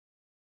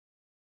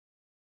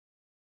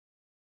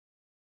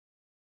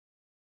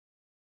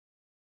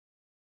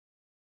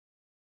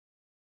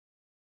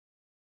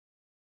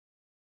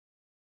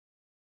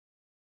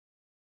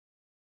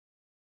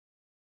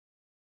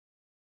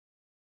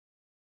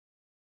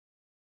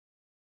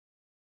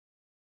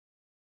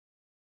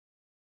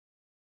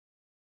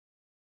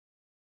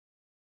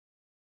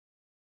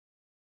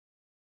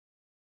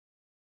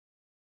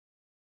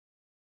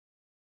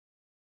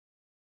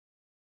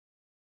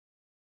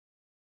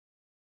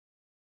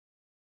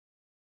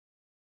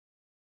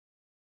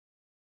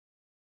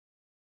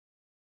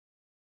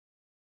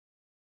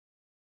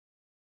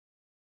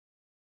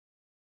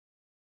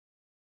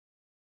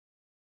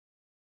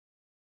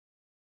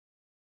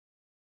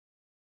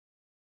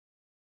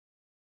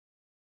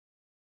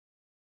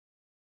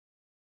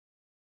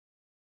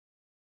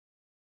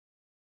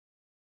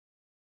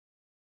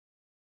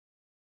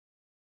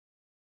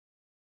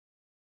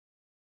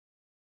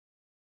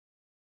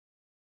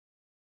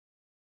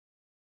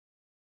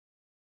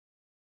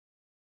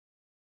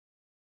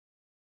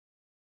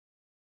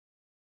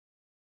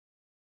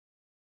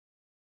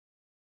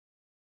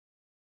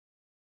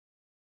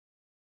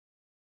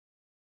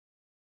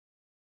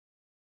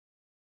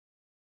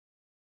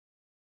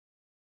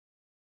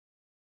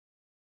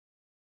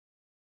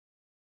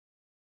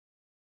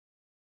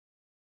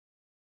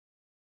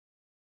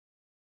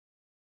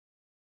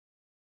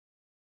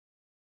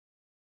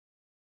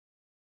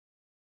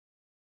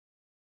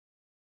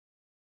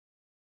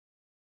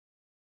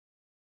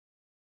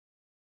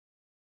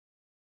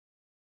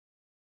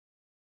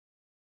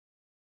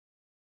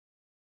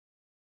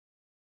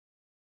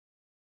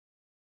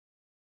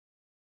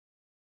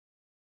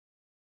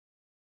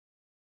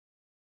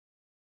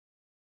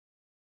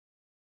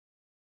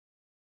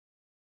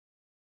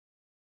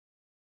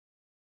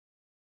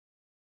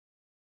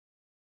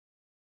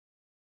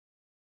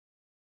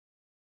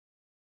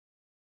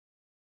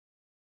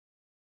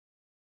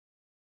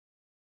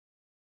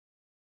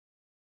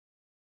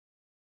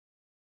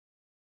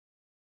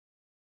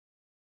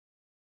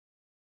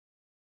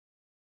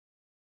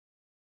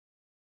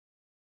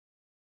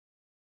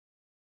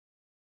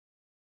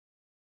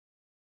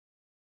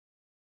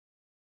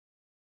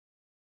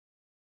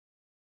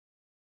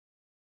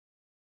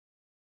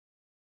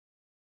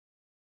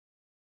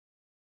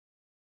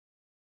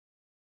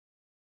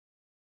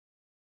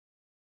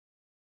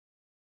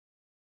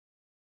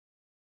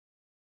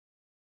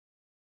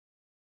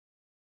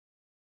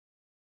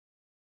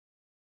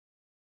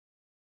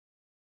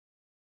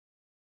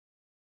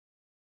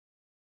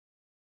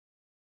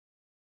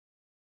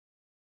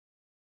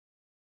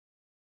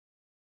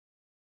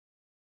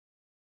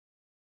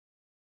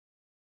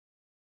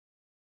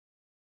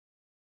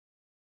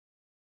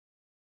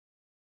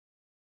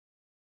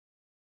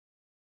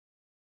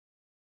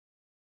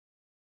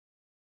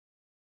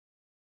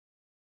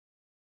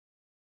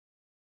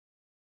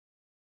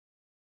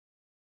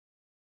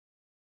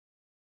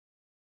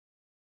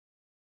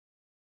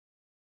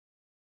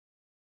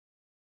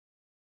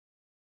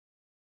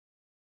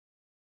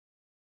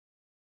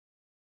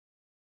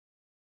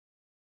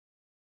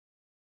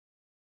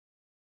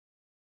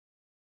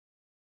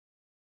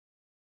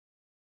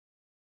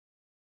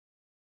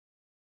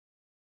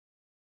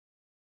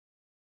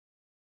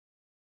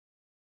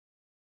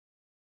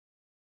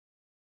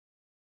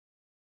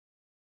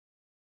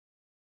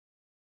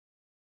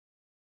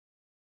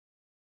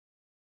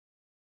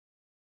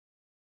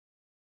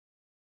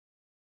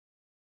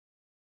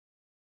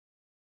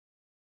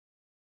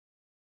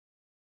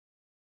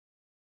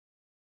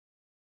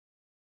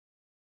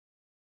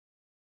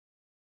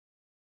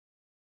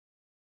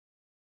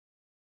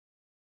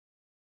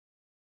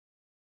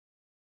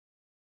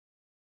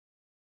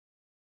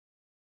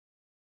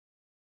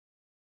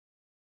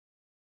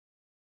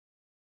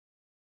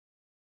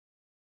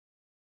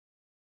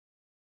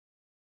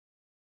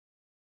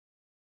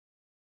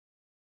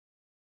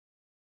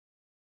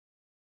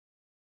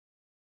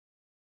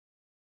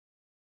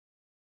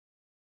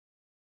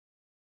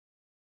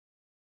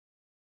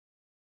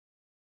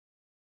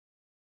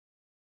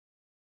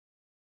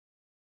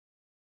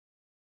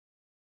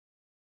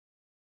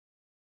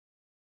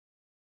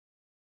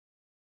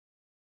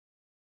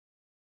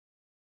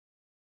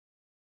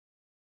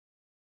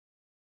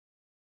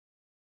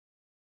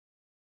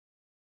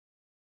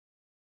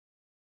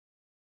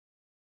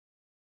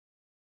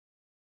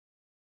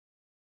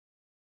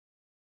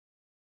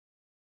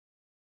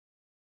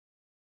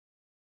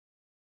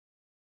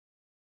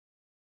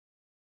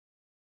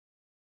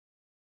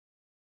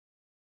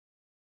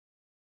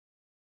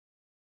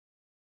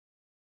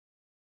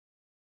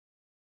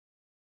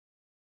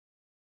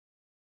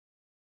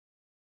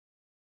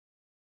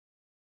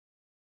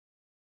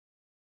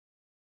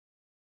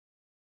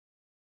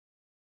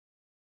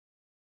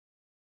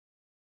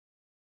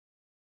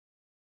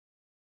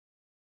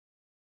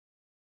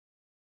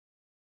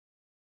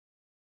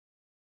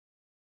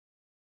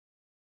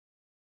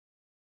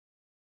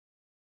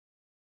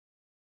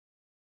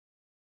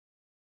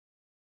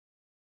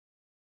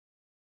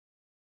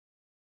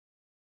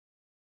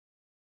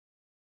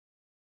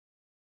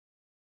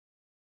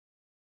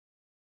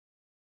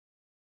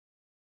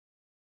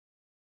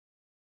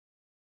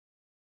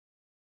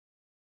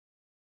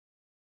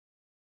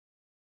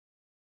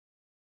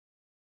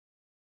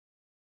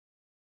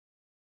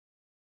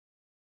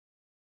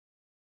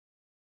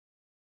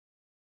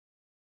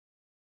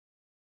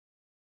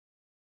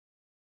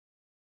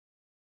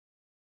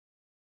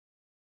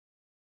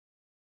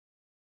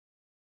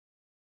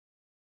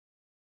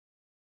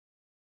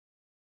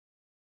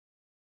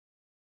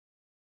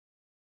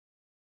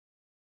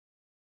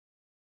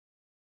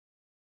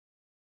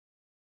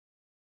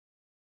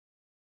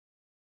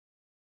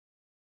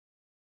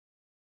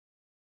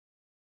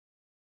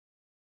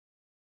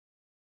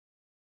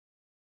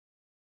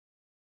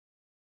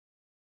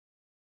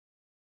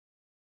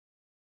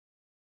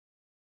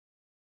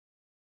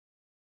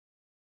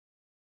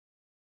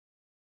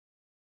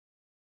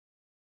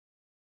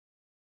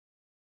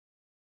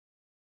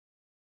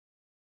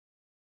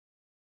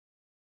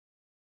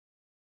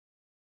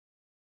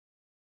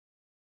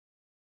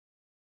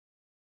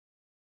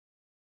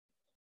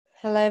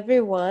Hello,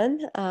 everyone.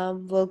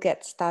 We'll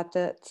get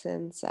started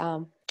since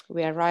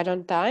we are right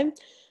on time.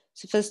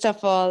 So first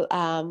of all,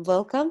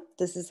 welcome.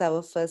 This is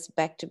our first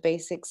Back to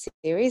Basics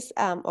series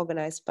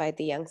organized by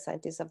the Young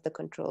Scientists of the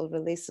Controlled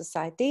Release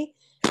Society.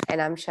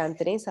 And I'm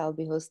Shantini, so I'll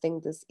be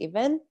hosting this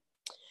event.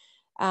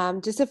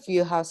 Just a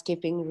few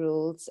housekeeping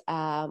rules.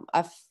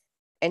 I've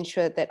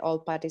ensured that all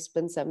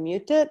participants are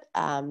muted,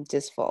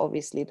 just for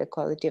obviously the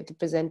quality of the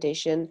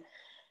presentation.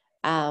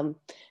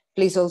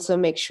 Please also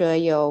make sure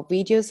your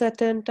videos are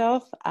turned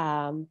off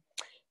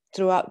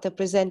throughout the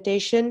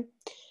presentation.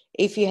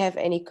 If you have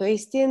any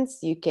questions,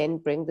 you can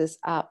bring this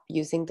up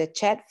using the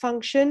chat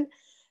function.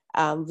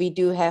 We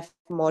do have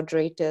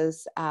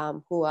moderators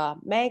who are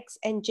Max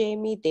and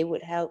Jamie. They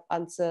would help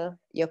answer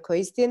your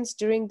questions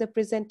during the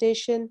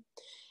presentation.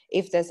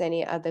 If there's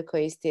any other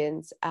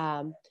questions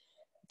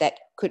that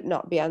could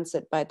not be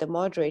answered by the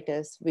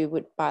moderators, we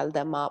would pile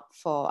them up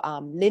for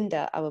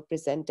Linda, our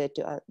presenter,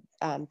 to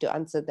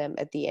answer them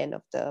at the end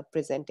of the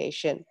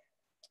presentation.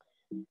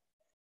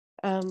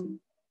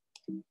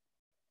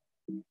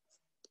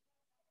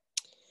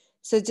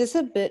 So just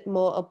a bit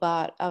more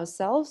about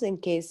ourselves in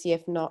case you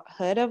have not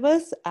heard of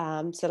us.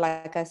 So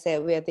like I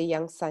said, we are the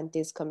Young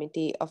Scientists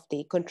Committee of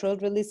the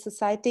Controlled Release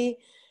Society.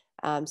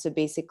 So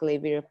basically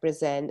we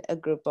represent a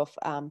group of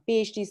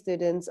PhD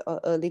students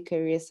or early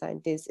career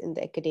scientists in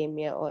the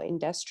academia or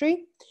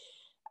industry.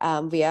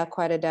 We are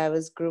quite a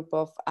diverse group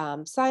of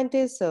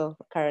scientists. So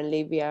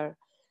currently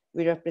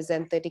we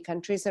represent 30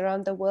 countries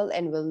around the world,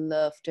 and we'll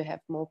love to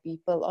have more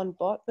people on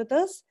board with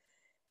us.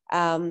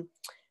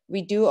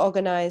 We do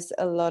organize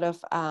a lot of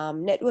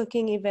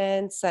networking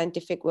events,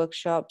 scientific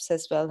workshops,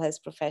 as well as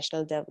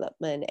professional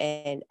development,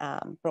 and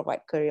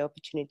provide career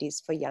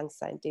opportunities for young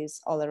scientists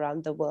all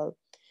around the world.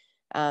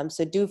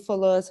 So do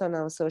follow us on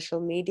our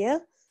social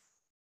media.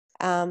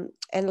 And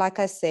like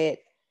I said,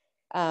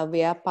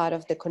 we are part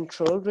of the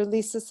Controlled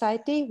Release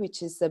Society,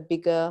 which is a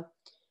bigger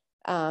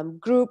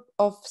group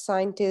of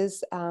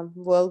scientists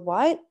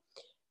worldwide.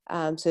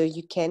 So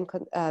you can,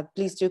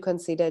 please do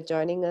consider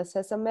joining us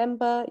as a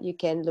member. You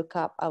can look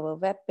up our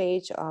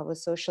webpage or our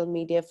social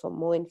media for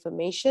more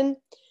information.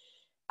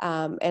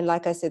 And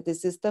like I said,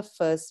 this is the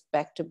first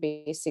Back to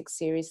Basics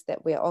series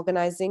that we're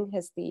organizing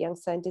as the Young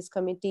Scientists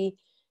Committee.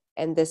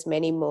 And there's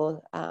many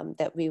more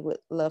that we would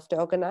love to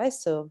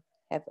organize. So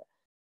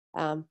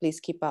please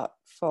keep out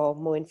for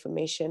more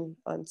information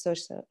on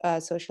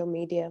social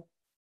media.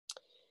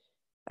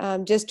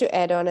 Just to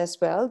add on as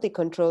well, the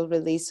Controlled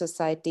Release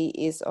Society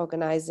is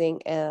organizing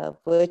a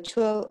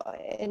virtual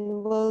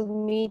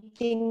annual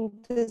meeting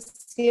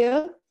this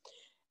year.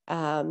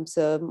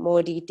 So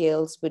more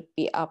details would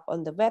be up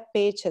on the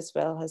webpage as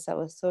well as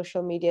our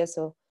social media.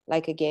 So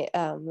like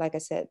I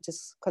said,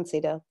 just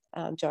consider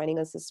joining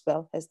us as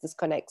well, as this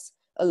connects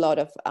a lot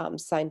of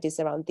scientists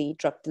around the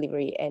drug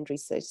delivery and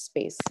research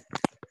space.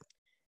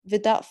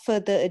 Without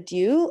further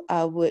ado,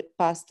 I would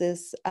pass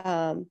this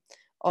on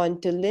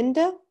to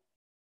Linda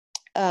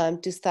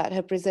to start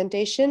her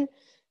presentation.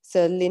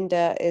 So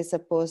Linda is a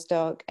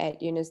postdoc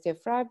at University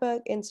of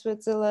Freiburg in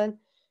Switzerland,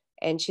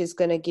 and she's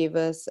going to give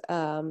us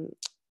an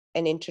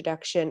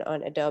introduction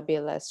on Adobe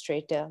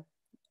Illustrator.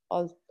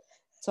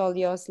 It's all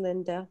yours,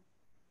 Linda.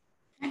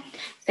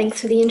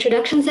 Thanks for the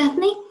introduction,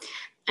 Anthony.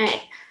 All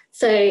right,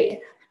 so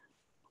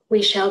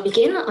we shall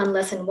begin on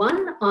lesson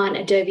 1 on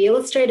Adobe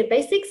Illustrator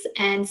basics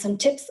and some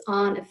tips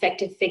on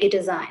effective figure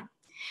design.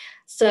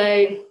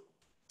 So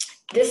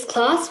this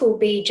class will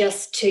be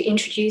just to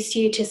introduce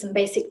you to some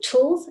basic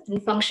tools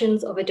and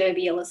functions of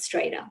Adobe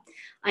Illustrator.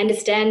 I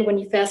understand when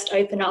you first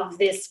open up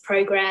this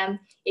program,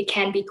 it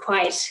can be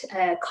quite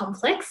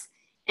complex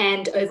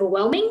and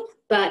overwhelming,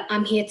 but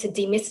I'm here to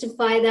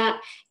demystify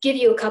that, give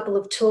you a couple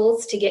of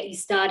tools to get you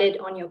started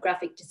on your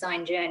graphic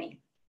design journey.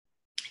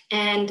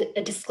 And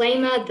a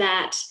disclaimer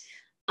that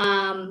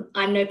I'm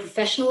no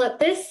professional at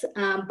this,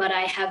 but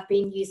I have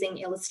been using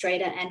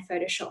Illustrator and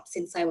Photoshop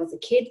since I was a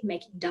kid,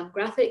 making dumb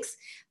graphics,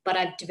 but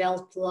I've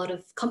developed a lot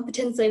of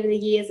competence over the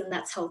years, and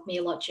that's helped me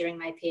a lot during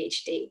my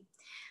PhD.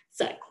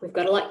 So we've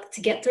got a lot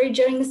to get through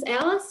during this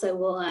hour, so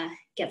we'll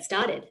get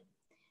started.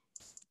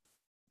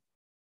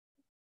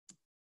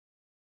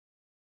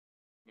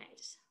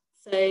 Right.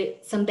 So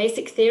some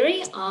basic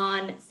theory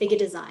on figure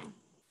design.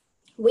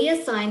 We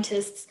as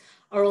scientists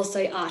are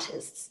also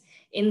artists,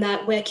 in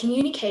that we're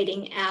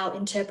communicating our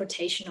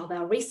interpretation of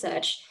our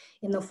research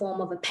in the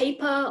form of a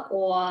paper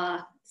or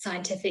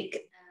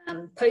scientific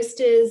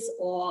posters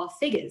or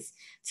figures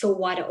to a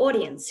wider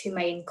audience who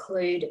may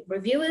include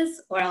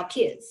reviewers or our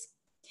peers.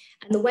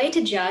 And the way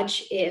to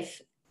judge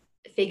if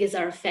figures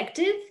are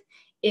effective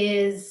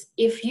is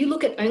if you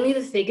look at only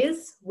the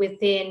figures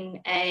within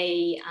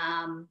a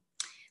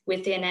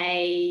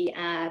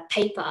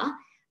paper,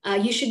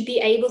 you should be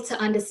able to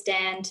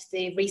understand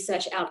the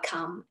research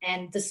outcome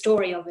and the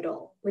story of it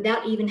all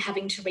without even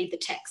having to read the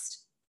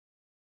text.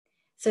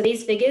 So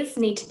these figures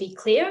need to be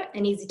clear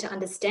and easy to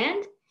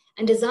understand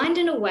and designed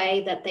in a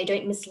way that they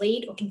don't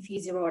mislead or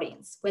confuse your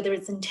audience, whether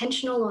it's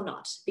intentional or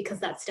not, because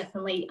that's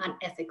definitely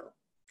unethical.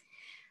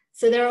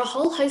 So there are a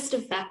whole host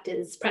of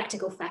factors,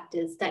 practical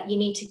factors, that you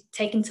need to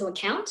take into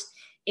account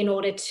in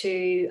order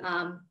to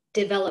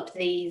develop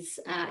these,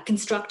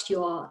 construct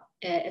your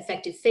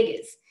effective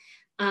figures.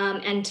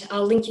 And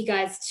I'll link you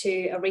guys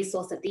to a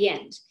resource at the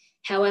end.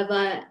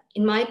 However,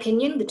 in my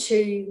opinion, the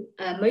two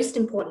most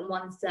important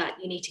ones that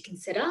you need to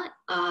consider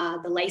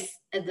are the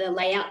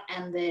layout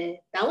and the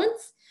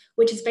balance,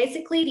 which is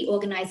basically the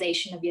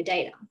organization of your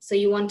data. So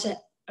you want to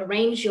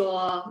arrange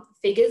your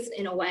figures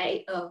in a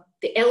way,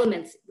 the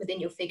elements within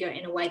your figure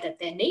in a way that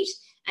they're neat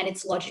and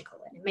it's logical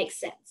and it makes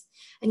sense.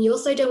 And you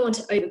also don't want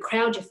to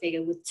overcrowd your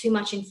figure with too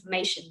much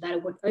information that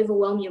it would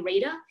overwhelm your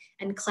reader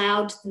and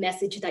cloud the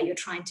message that you're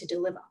trying to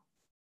deliver.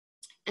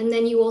 And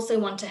then you also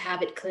want to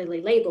have it clearly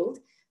labeled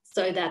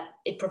so that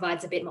it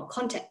provides a bit more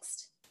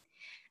context.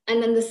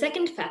 And then the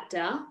second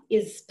factor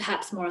is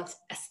perhaps more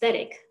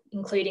aesthetic,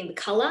 including the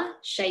color,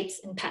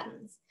 shapes, and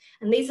patterns.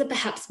 And these are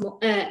perhaps more,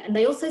 and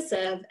they also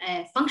serve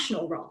a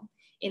functional role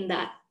in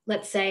that,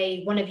 let's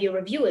say one of your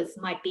reviewers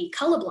might be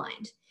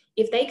colorblind.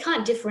 If they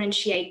can't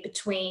differentiate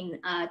between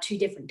two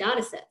different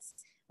data sets,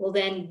 well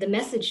then the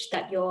message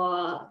that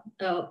you're,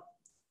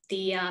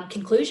 the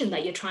conclusion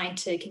that you're trying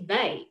to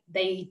convey,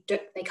 they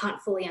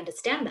can't fully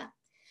understand that.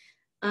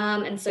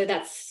 And so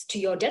that's to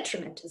your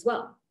detriment as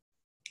well.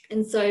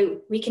 And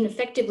so we can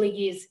effectively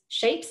use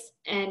shapes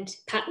and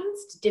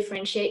patterns to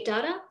differentiate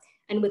data.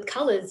 And with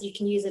colors, you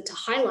can use it to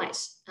highlight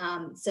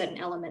certain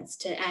elements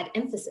to add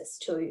emphasis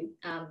to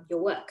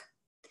your work.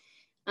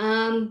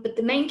 But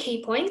the main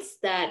key points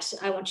that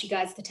I want you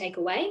guys to take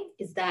away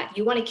is that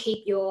you want to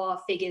keep your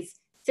figures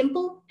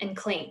simple and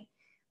clean.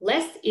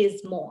 Less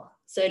is more.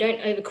 So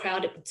don't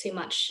overcrowd it with too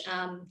much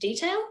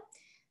detail.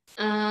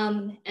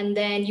 And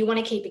then you want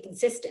to keep it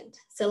consistent.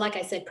 So like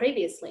I said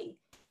previously,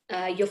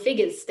 your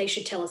figures, they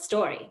should tell a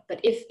story. But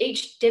if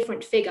each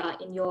different figure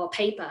in your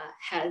paper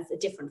has a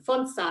different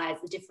font size,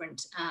 a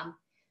different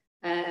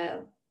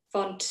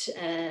font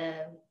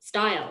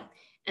style,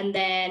 and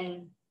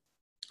then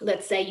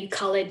let's say you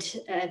colored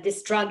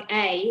this drug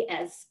A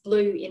as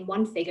blue in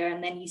one figure,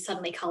 and then you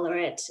suddenly color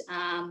it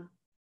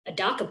a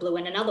darker blue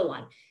in another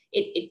one,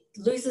 it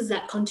loses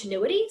that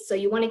continuity. So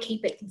you want to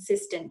keep it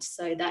consistent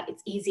so that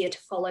it's easier to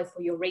follow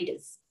for your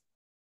readers,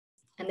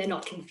 and they're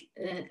not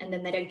and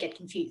then they don't get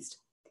confused.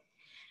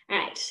 All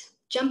right,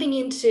 jumping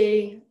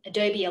into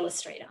Adobe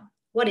Illustrator.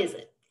 What is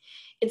it?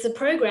 It's a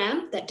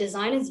program that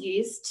designers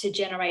use to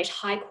generate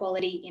high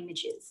quality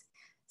images.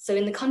 So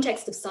in the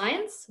context of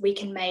science, we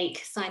can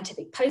make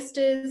scientific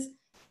posters,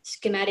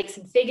 schematics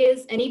and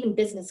figures, and even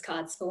business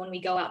cards for when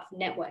we go out for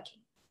networking.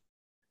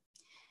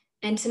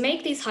 And to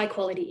make these high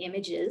quality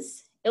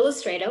images,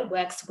 Illustrator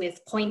works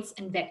with points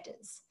and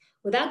vectors.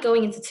 Without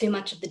going into too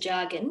much of the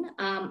jargon,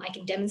 I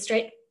can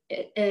demonstrate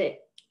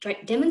it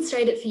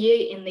for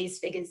you in these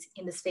figures,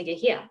 in this figure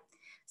here.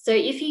 So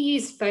if you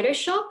use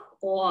Photoshop,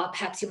 or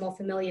perhaps you're more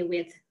familiar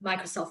with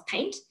Microsoft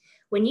Paint,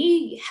 when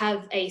you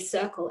have a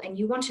circle and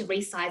you want to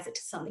resize it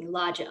to something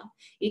larger,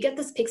 you get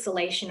this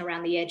pixelation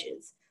around the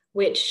edges,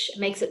 which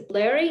makes it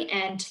blurry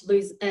and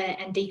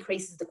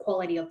decreases the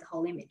quality of the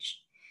whole image.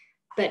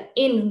 But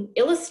in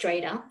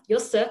Illustrator,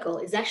 your circle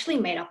is actually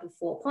made up of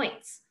 4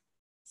 points.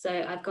 So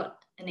I've got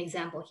an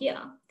example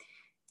here.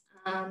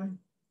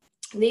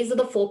 These are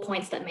the 4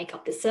 points that make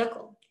up this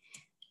circle.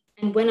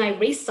 And when I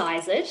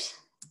resize it,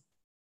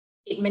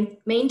 it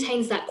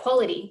maintains that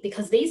quality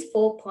because these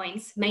 4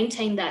 points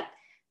maintain that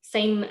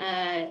same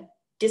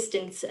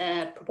distance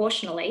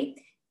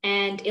proportionally,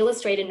 and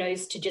Illustrator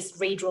knows to just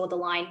redraw the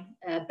line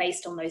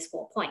based on those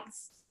 4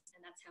 points.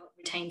 And that's how it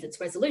retains its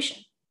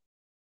resolution.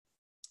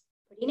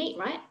 Pretty neat,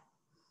 right?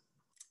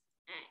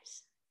 All right.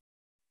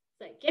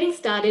 So getting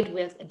started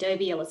with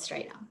Adobe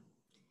Illustrator.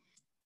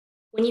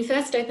 When you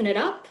first open it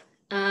up,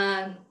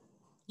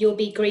 you'll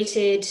be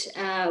greeted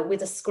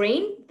with a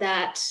screen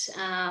that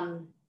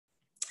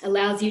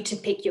allows you to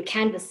pick your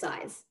canvas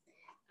size.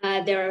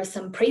 There are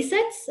some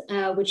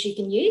presets which you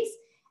can use.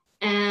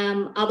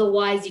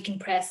 Otherwise, you can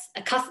press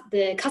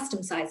the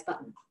custom size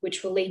button,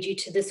 which will lead you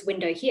to this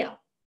window here.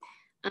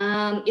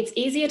 It's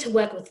easier to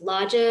work with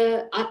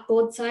larger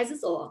artboard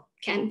sizes or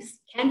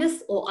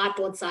canvas or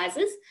artboard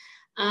sizes,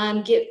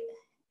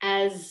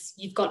 as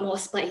you've got more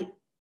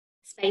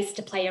space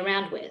to play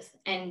around with.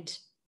 And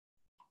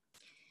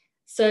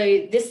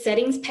so this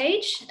settings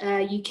page,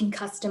 you can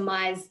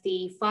customize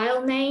the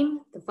file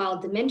name, the file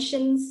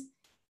dimensions,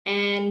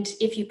 and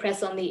if you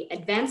press on the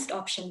advanced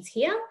options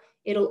here,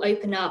 it'll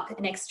open up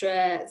an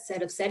extra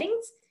set of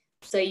settings.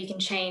 So you can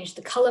change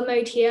the color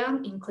mode here,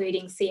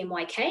 including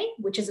CMYK,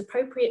 which is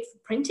appropriate for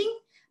printing,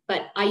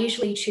 but I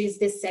usually choose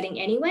this setting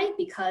anyway,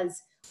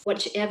 because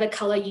whichever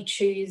color you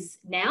choose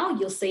now,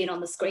 you'll see it on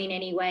the screen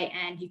anyway,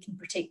 and you can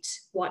predict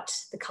what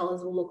the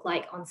colors will look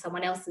like on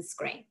someone else's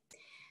screen.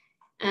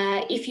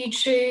 If you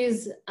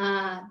choose,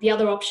 the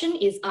other option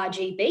is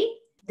RGB.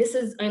 This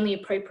is only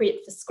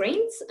appropriate for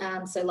screens.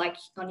 So like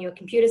on your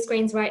computer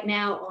screens right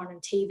now or on a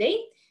TV,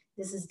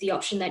 this is the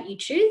option that you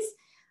choose.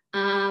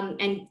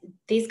 And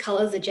these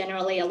colors are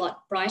generally a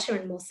lot brighter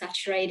and more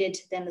saturated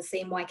than the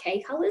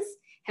CMYK colors.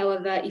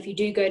 However, if you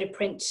do go to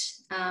print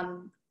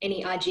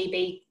any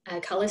RGB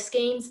color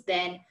schemes,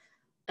 then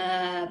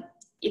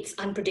it's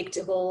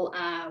unpredictable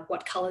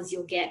what colors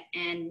you'll get,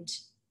 and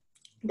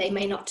they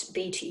may not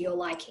be to your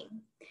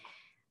liking.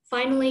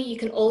 Finally, you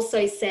can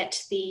also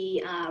set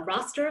the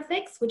raster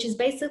effects, which is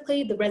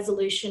basically the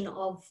resolution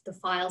of the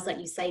files that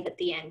you save at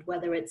the end,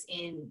 whether it's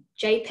in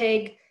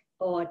JPEG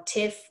or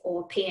TIFF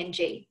or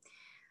PNG.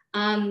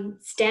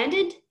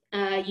 Standard,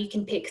 you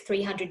can pick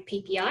 300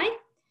 ppi.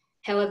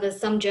 However,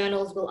 some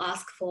journals will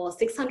ask for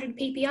 600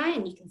 ppi,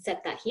 and you can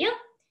set that here.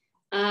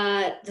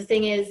 The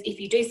thing is, if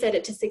you do set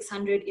it to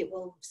 600, it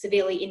will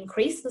severely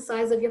increase the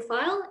size of your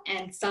file,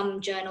 and some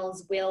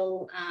journals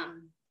will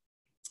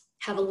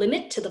have a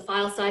limit to the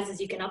file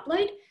sizes you can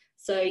upload.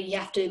 So you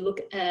have to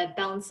look,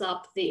 balance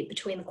up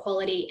between the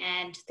quality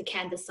and the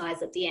canvas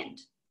size at the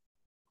end.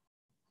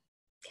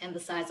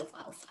 Canvas size or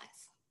file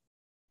size.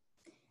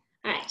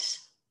 All right.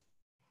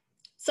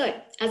 So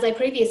as I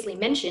previously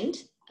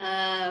mentioned,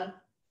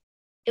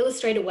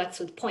 Illustrator works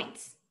with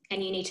points,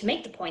 and you need to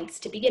make the points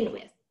to begin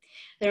with.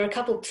 There are a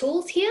couple of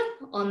tools here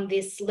on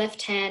this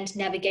left-hand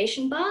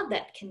navigation bar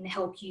that can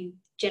help you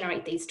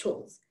generate these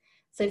tools.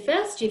 So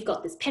first, you've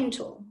got this pen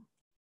tool.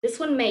 This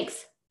one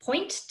makes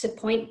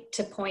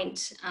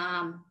point-to-point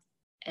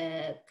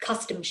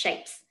custom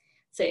shapes.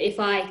 So if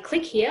I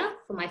click here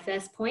for my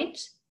first point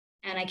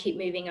and I keep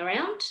moving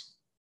around,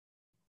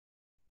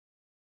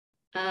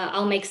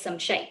 I'll make some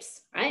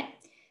shapes, right?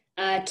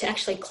 To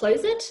actually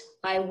close it,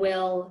 I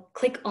will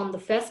click on the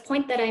first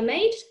point that I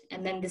made,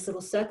 and then this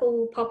little circle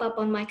will pop up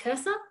on my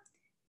cursor,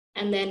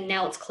 and then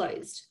now it's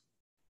closed.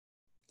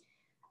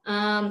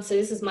 So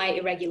this is my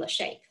irregular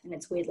shape, and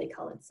it's weirdly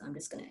colored, so I'm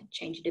just going to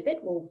change it a bit.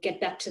 We'll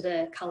get back to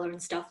the color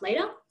and stuff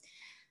later.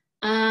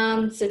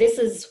 So this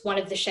is one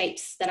of the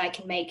shapes that I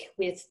can make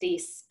with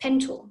this pen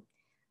tool.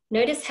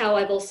 Notice how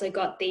I've also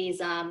got these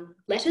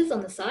letters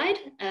on the side.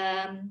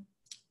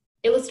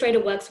 Illustrator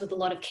works with a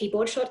lot of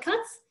keyboard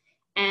shortcuts,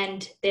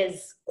 and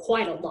there's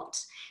quite a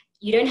lot.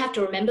 You don't have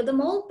to remember them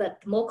all,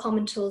 but the more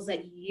common tools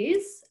that you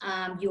use,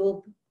 you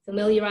will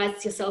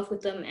familiarize yourself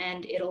with them,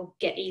 and it'll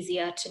get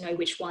easier to know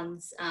which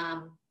ones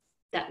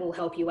that will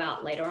help you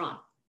out later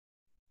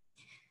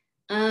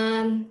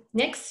on.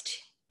 Next,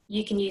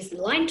 you can use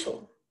the line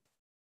tool.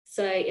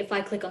 So if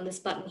I click on this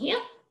button here,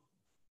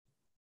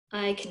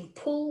 I can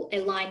pull a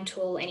line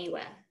tool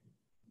anywhere.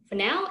 For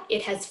now,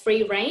 it has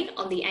free rein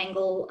on the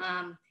angle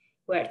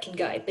where it can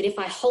go. But if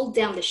I hold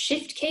down the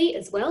Shift key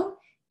as well,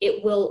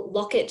 it will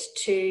lock it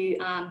to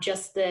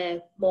just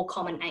the more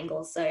common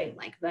angles. So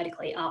like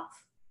vertically up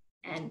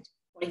and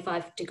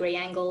 45-degree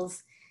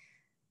angles.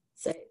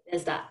 So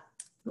there's that.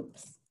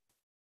 Oops.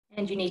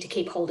 And you need to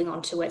keep holding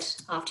on to it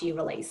after you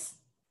release.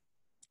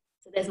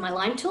 So there's my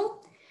line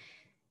tool.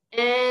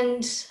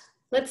 And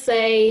let's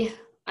say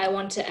I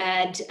want to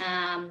add,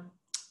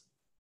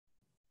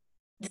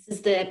 this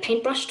is the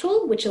paintbrush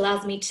tool, which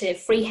allows me to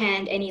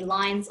freehand any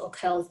lines or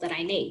curls that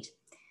I need.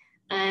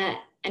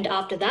 And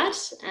after that,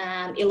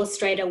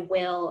 Illustrator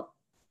will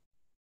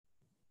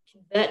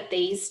convert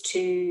these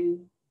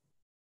to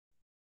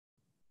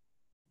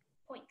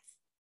points.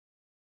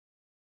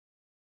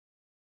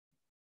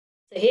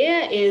 So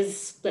here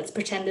is, let's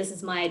pretend this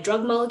is my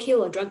drug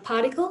molecule or drug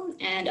particle,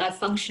 and I've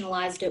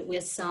functionalized it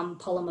with some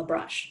polymer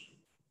brush.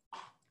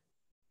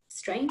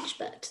 Strange,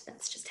 but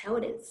that's just how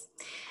it is.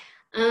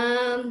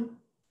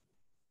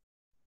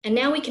 And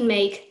now we can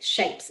make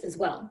shapes as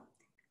well.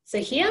 So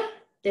here,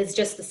 there's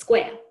just the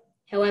square.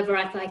 However,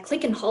 if I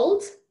click and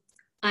hold,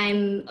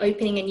 I'm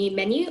opening a new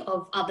menu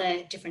of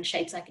other different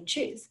shapes I can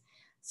choose.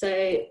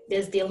 So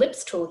there's the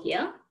ellipse tool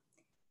here,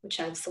 which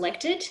I've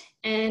selected,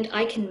 and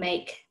I can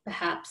make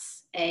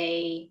perhaps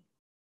a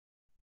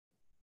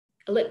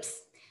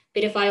ellipse.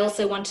 But if I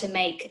also want to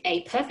make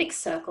a perfect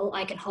circle,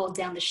 I can hold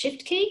down the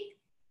Shift key,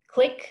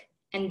 click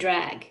and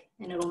drag,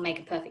 and it'll make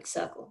a perfect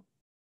circle.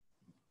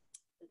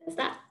 So there's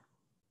that.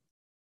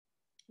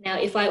 Now,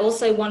 if I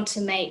also want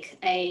to make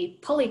a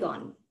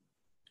polygon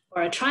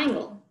or a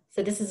triangle,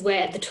 so this is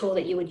where the tool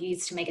that you would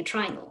use to make a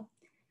triangle,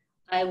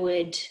 I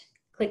would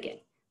click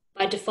it.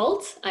 By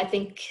default, I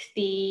think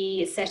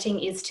the setting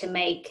is to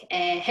make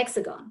a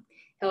hexagon.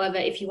 However,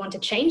 if you want to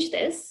change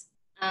this,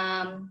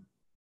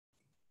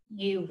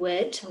 you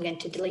would, I'm going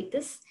to delete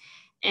this,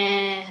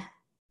 I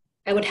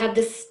would have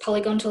this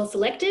polygon tool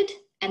selected,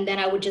 and then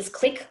I would just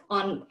click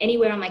on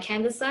anywhere on my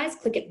canvas size,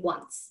 click it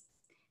once.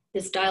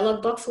 This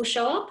dialog box will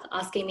show up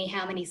asking me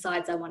how many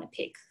sides I want to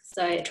pick.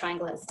 So a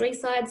triangle has 3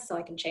 sides, so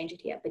I can change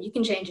it here, but you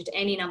can change it to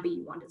any number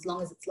you want as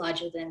long as it's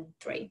larger than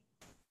 3.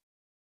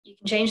 You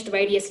can change the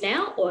radius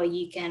now, or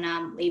you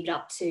can leave it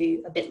up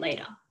to a bit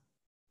later.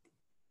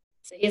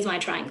 So here's my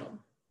triangle.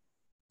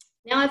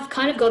 Now I've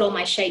kind of got all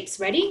my shapes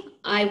ready.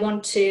 I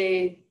want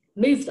to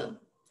move them.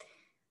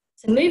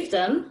 To move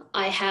them,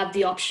 I have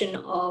the option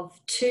of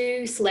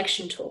 2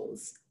 selection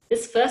tools.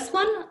 This first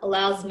one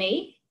allows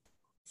me,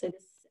 so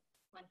this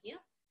one here,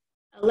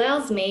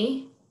 allows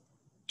me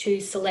to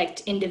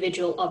select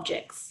individual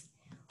objects.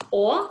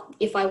 Or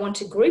if I want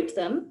to group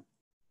them,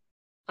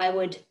 I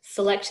would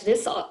select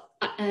this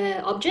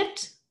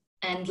object,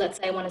 and let's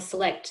say I want to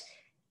select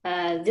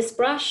this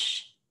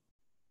brush,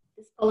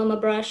 this polymer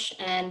brush,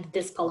 and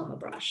this polymer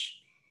brush.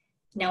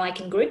 Now I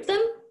can group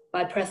them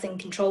by pressing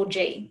Ctrl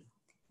G.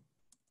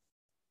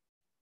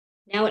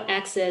 Now it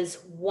acts as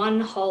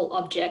one whole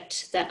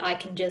object that I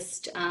can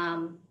just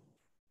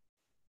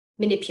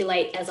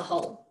manipulate as a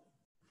whole.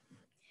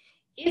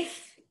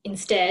 If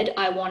instead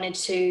I wanted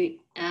to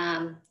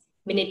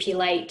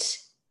manipulate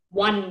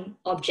one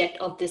object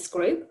of this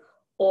group,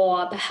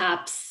 or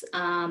perhaps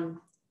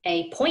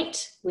a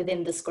point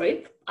within this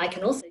group, I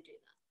can also do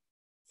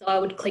that. So I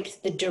would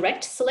click the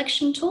direct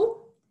selection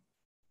tool,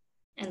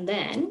 and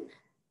then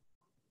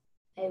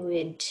I'm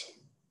going to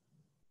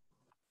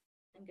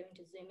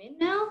zoom in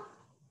now.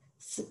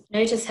 So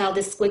notice how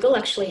this squiggle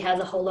actually has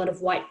a whole lot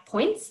of white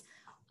points.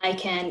 I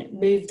can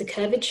move the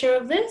curvature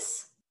of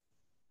this,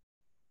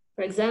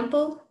 for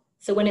example.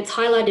 So when it's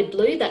highlighted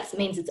blue, that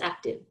means it's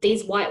active.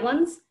 These white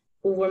ones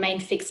will remain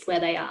fixed where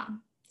they are.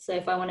 So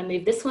if I want to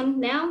move this one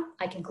now,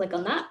 I can click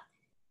on that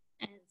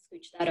and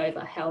switch that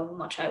over however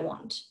much I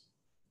want.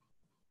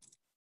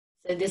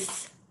 So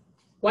this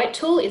white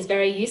tool is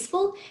very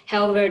useful.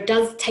 However, it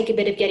does take a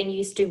bit of getting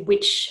used to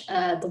which,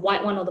 the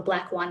white one or the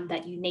black one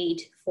that you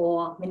need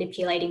for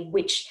manipulating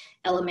which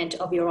element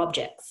of your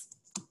objects.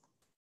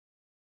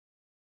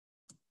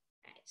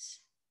 Right.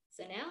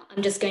 So now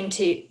I'm just going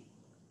to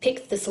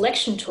pick the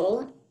selection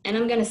tool, and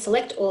I'm going to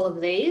select all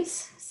of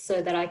these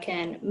so that I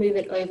can move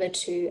it over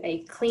to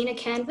a cleaner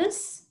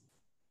canvas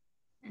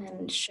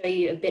and show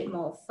you a bit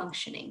more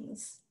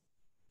functionings.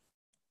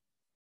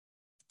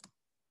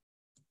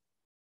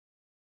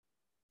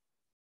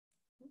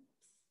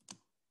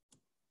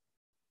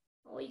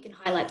 Or you can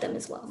highlight them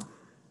as well.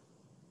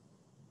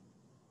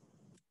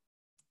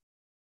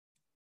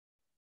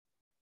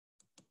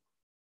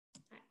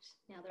 Right,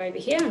 now they're over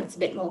here and it's a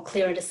bit more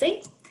clearer to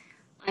see.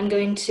 I'm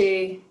going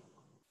to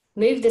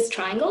move this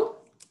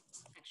triangle.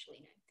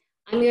 Actually,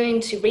 no. I'm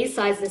going to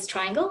resize this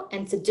triangle,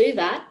 and to do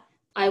that,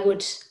 I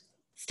would,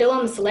 still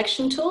on the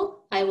selection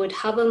tool, I would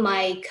hover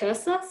my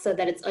cursor so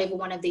that it's over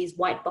one of these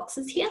white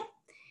boxes here.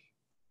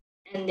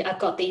 And I've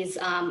got these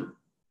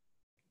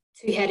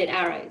two-headed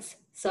arrows.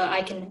 So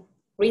I can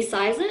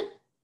resize it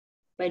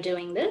by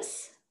doing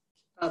this,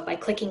 by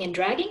clicking and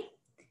dragging.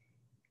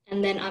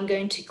 And then I'm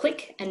going to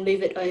click and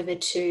move it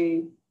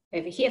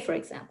over here, for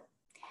example.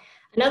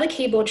 Another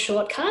keyboard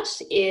shortcut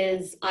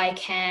is I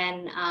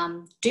can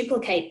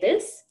duplicate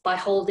this by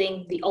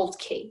holding the Alt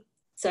key.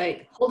 So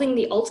holding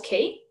the Alt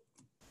key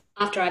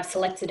after I've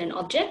selected an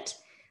object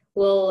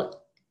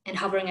and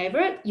hovering over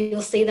it,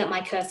 you'll see that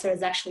my cursor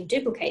is actually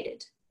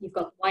duplicated. You've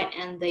got the white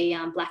and the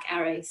black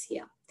arrows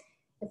here.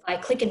 If I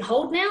click and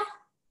hold now,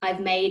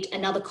 I've made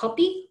another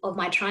copy of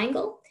my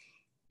triangle.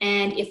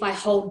 And if I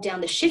hold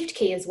down the Shift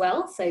key as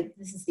well, so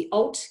this is the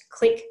Alt,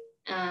 click,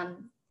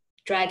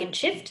 drag and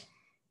shift,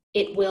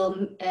 it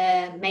will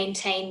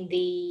maintain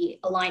the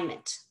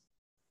alignment.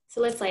 So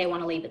let's say I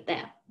want to leave it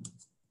there.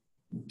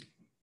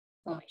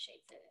 All my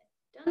shapes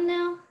are done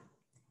now.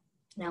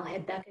 Now I'll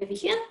head back over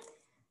here.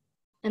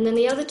 And then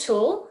the other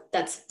tool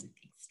that's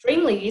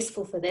extremely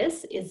useful for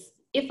this is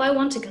if I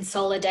want to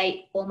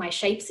consolidate all my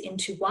shapes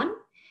into one,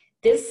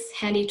 this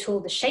handy tool,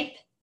 the Shape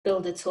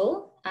Builder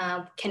tool,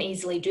 can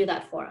easily do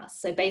that for us.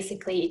 So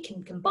basically it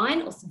can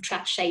combine or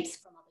subtract shapes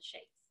from other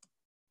shapes.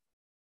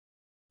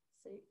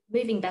 So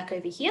moving back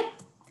over here,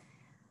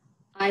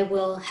 I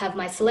will have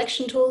my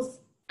selection tools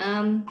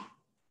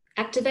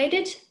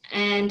activated,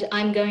 and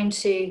I'm going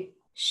to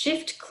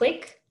shift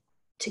click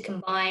to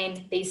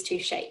combine these two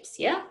shapes,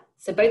 yeah?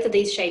 So both of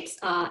these shapes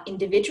are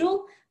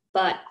individual,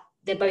 but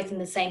they're both in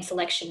the same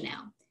selection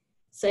now.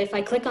 So if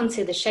I click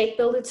onto the Shape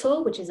Builder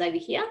tool, which is over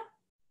here,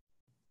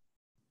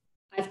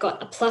 I've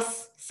got a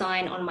plus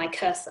sign on my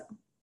cursor.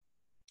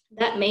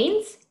 That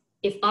means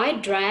if I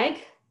drag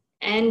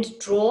and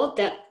draw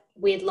that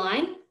weird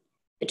line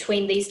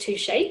between these two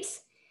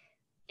shapes,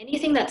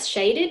 anything that's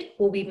shaded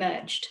will be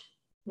merged.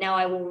 Now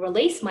I will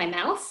release my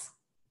mouse,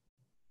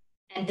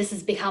 and this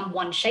has become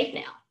one shape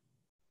now.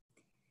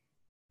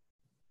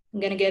 I'm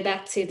going to go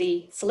back to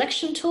the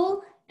selection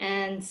tool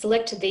and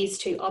select these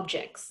two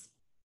objects.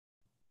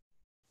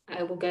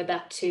 I will go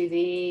back to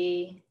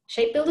the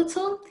Shape Builder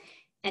tool,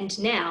 and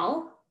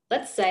now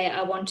let's say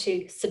I want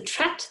to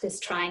subtract this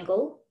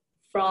triangle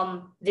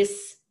from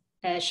this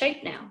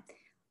shape now.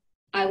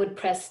 I would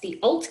press the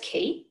Alt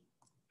key,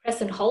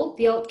 press and hold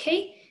the Alt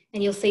key,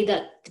 and you'll see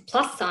that the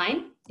plus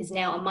sign is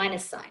now a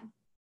minus sign.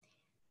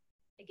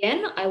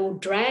 Again, I will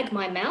drag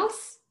my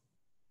mouse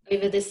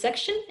over this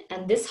section,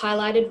 and this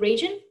highlighted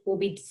region will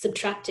be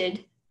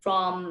subtracted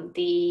from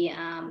the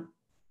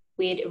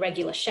weird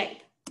irregular shape.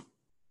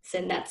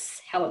 So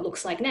that's how it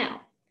looks like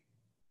now.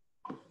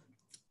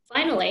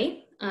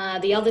 Finally,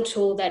 the other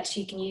tool that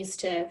you can use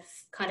to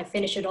kind of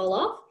finish it all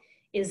off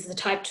is the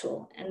Type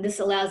tool. And this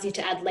allows you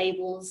to add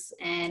labels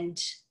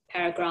and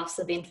paragraphs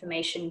of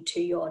information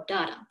to your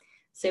data.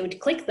 So you would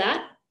click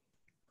that,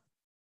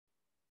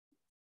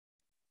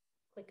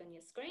 click on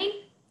your screen,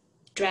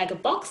 drag a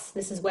box.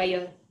 This is where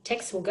your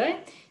text will go.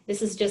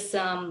 This is just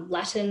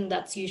Latin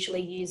that's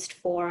usually used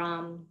for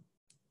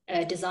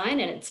design,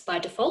 and it's by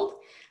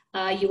default.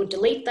 You would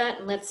delete that,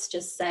 and let's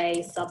just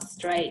say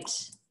substrate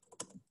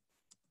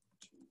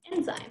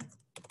enzyme.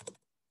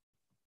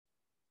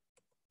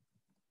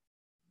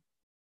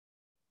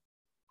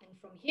 And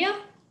from here,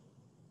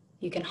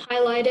 you can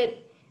highlight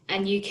it,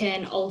 and you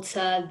can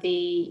alter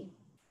the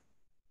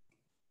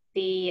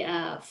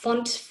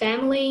font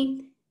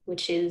family,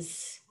 which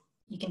is,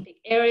 you can pick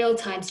Arial,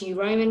 Times New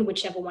Roman,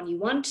 whichever one you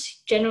want.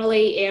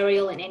 Generally,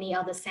 Arial and any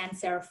other sans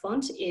serif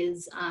font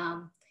is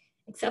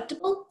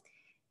acceptable.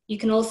 You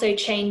can also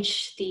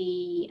change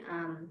the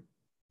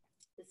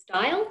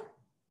style.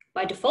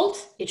 By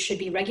default, it should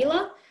be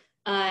regular.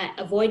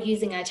 Avoid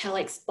using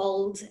italics,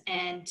 bold,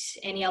 and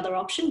any other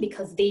option,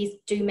 because these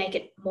do make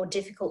it more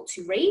difficult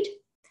to read.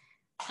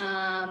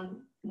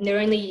 They're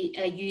only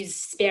used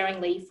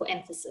sparingly for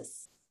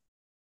emphasis.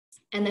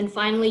 And then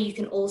finally, you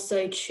can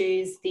also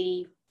choose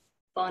the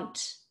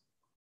font.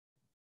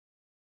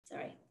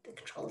 Sorry, the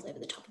control's over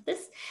the top of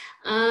this.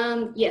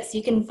 Yes,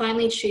 you can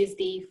finally choose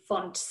the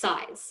font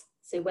size.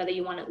 So whether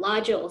you want it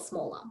larger or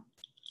smaller.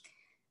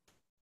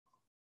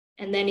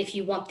 And then if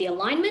you want the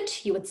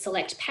alignment, you would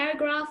select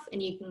paragraph,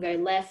 and you can go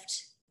left,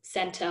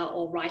 center,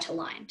 or right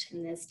aligned.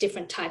 And there's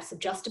different types of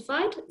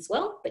justified as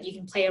well, but you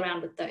can play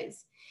around with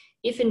those.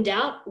 If in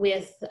doubt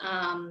with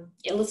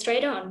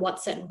Illustrator on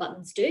what certain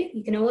buttons do,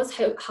 you can always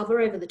hover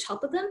over the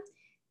top of them,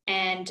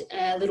 and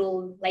a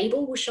little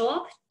label will show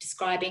up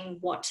describing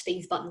what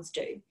these buttons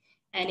do.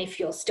 And if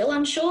you're still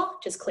unsure,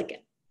 just click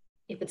it.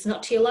 If it's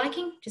not to your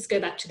liking, just go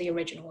back to the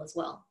original as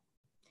well.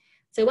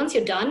 So once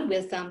you're done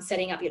with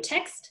setting up your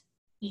text,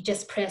 you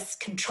just press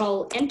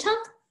Control Enter,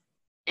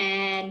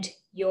 and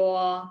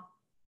your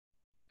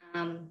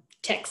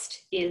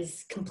text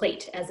is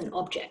complete as an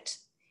object.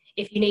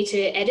 If you need to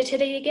edit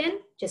it again,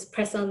 just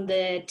press on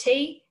the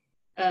T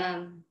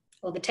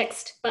or the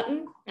text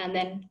button, and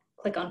then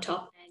click on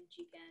top, and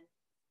you can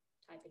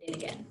type it in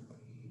again.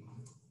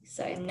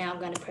 So now I'm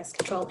going to press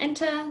Control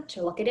Enter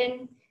to lock it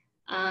in.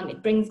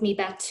 It brings me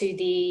back to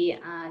the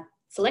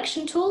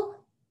selection tool,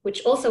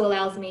 which also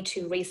allows me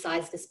to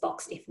resize this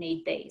box if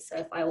need be. So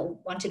if I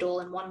want it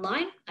all in one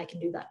line, I can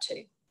do that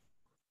too.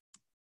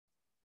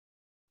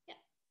 Yeah,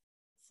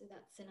 so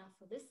that's enough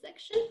for this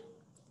section.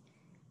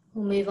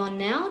 We'll move on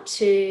now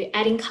to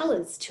adding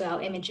colors to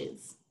our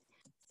images.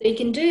 So you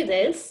can do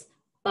this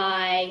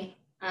by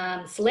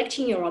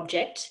selecting your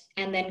object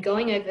and then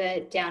going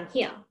over down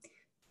here.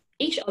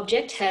 Each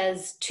object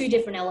has two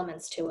different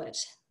elements to it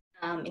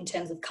in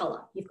terms of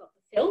color. You've got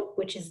the fill,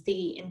 which is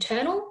the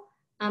internal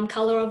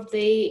color of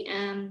the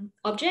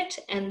object,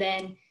 and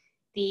then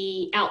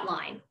the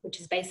outline, which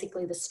is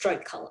basically the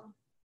stroke color.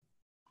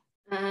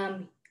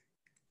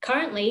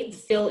 Currently, the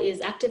fill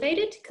is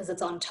activated because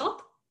it's on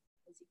top,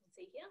 as you can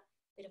see here.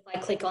 But if I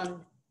click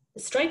on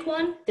the stroke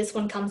one, this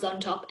one comes on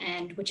top,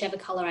 and whichever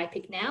color I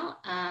pick now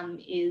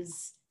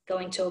is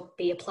going to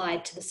be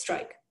applied to the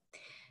stroke.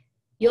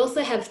 You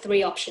also have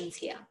three options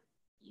here.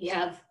 You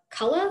have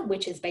color,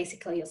 which is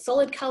basically a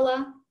solid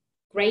color,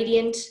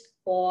 gradient,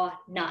 or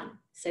none.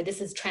 So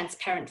this is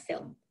transparent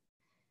film.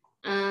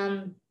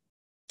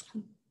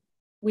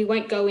 We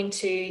won't go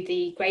into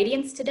the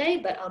gradients today,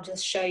 but I'll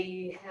just show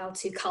you how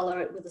to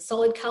color it with a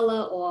solid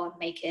color or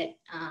make it,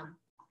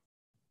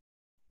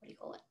 what do you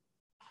call it?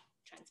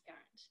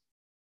 Transparent.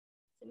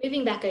 So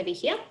moving back over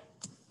here,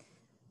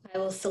 I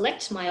will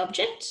select my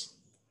object.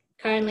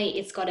 Currently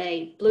it's got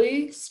a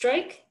blue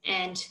stroke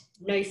and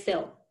no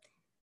fill.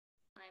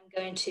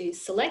 I'm going to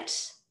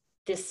select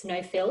this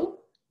no fill,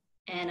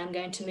 and I'm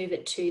going to move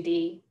it to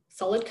the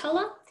solid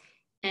color.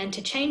 And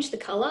to change the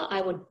color,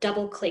 I would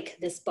double click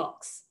this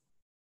box.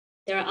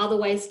 There are other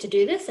ways to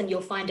do this, and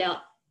you'll find out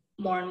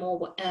more and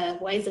more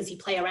ways as you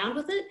play around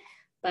with it.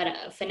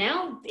 But for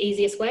now, the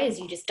easiest way is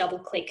you just double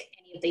click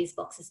any of these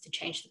boxes to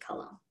change the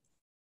color.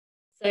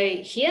 So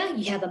here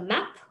you have a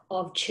map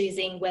of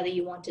choosing whether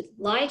you want it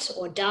light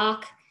or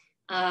dark,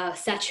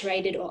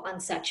 saturated or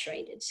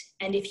unsaturated.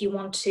 And if you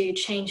want to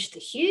change the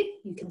hue,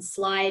 you can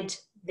slide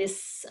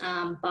this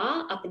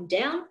bar up and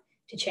down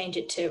to change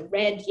it to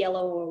red,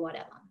 yellow, or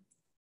whatever.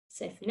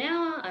 So for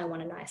now, I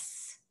want a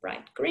nice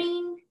bright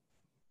green,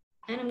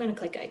 and I'm going to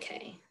click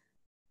OK.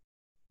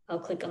 I'll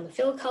click on the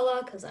fill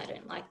color because I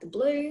don't like the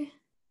blue,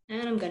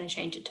 and I'm going to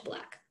change it to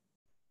black.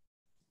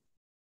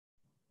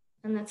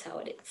 And that's how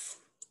it is.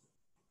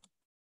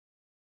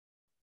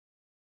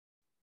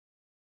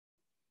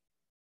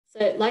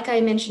 So like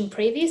I mentioned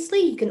previously,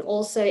 you can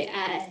also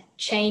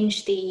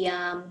change the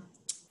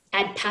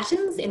add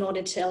patterns in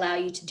order to allow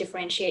you to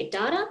differentiate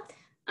data.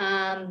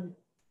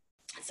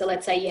 So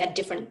let's say you had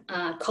different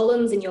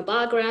columns in your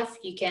bar graph.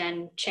 You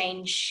can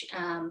change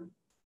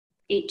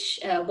each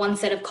one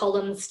set of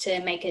columns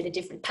to make it a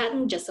different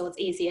pattern, just so it's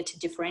easier to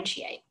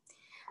differentiate.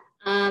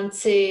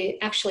 To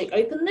actually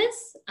open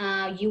this,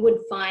 you would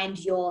find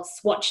your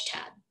swatch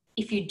tab.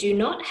 If you do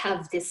not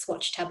have this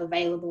swatch tab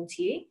available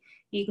to you,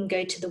 you can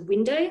go to the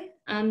window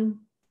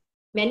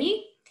menu,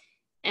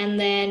 and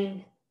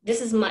then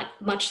this is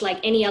much like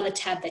any other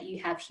tab that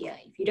you have here.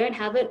 If you don't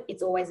have it,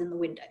 it's always in the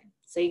window.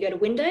 So you go to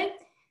window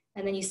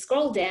and then you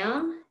scroll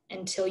down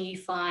until you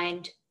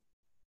find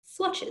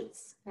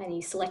swatches and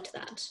you select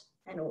that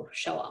and it will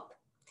show up.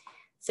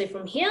 So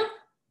from here,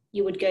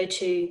 you would go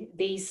to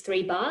these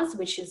 3 bars,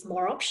 which is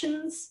more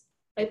options,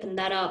 open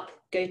that up,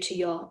 go to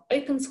your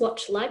open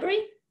swatch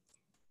library.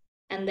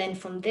 And then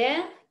from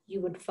there, you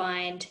would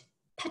find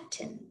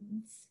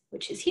patterns,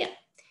 which is here.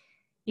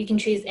 You can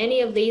choose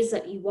any of these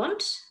that you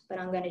want, but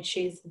I'm going to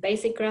choose the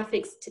basic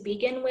graphics to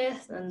begin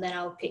with, and then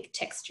I'll pick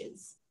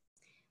textures.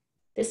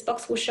 This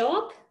box will show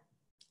up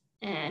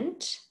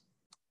and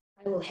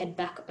I will head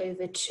back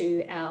over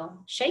to our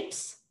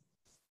shapes.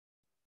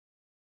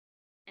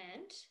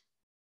 And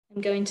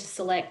I'm going to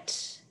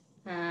select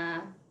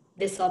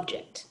this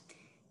object.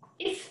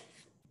 If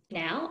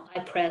now I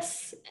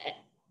press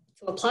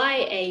to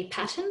apply a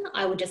pattern,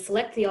 I would just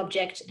select the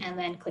object and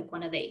then click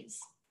one of these.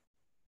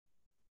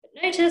 But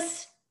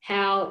notice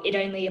how it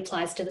only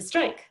applies to the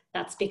stroke.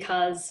 That's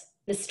because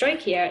the stroke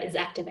here is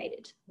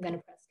activated. I'm going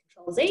to press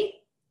Ctrl Z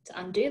to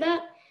undo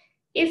that.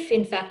 If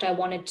in fact I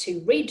wanted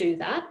to redo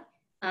that,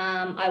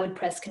 I would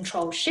press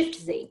Ctrl Shift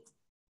Z.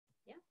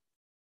 Yeah.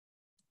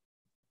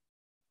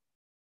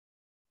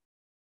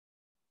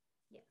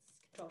 Yes,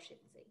 Ctrl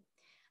Shift Z.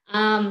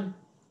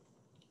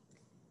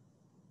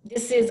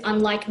 This is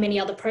unlike many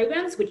other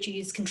programs which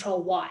use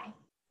Ctrl Y.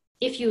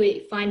 If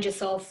you find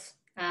yourself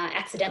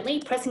accidentally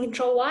pressing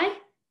Ctrl Y,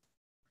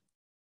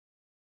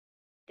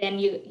 then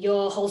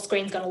your whole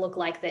screen's going to look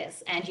like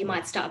this and you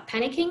might start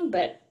panicking,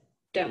 but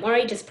don't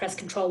worry, just press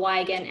Ctrl Y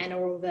again and it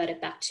will revert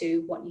it back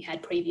to what you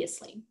had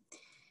previously.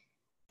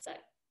 So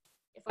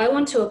if I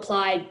want to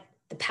apply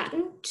the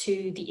pattern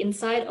to the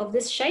inside of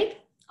this shape,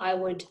 I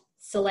would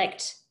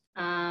select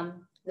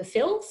the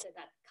fill, so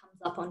that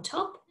comes up on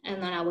top,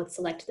 and then I would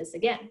select this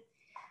again.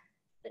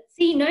 But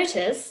see,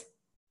 notice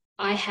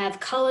I have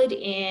colored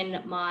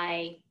in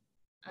my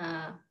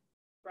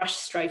brush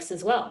strokes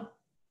as well.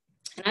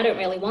 And I don't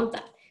really want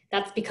that.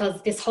 That's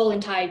because this whole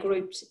entire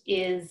group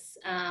is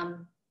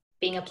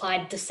being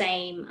applied the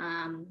same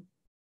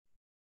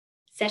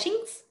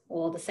settings,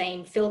 or the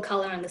same fill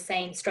color and the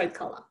same stroke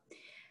color.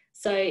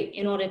 So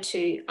in order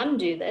to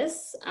undo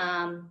this,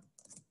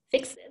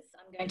 fix this,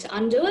 I'm going to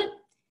undo it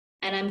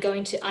and I'm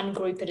going to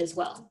ungroup it as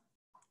well.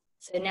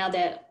 So now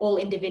they're all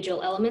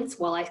individual elements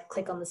while I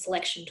click on the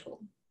selection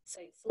tool. So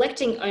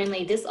selecting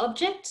only this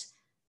object,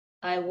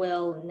 I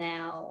will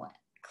now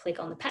click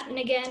on the pattern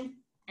again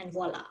and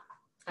voila,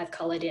 I've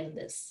colored in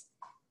this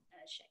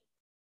shape.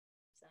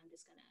 So I'm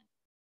just gonna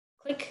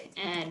click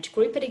and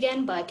group it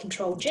again by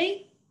Ctrl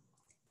G.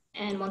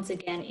 And once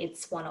again,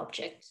 it's one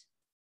object.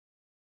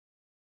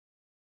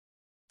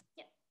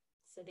 Yeah.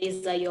 So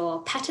these are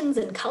your patterns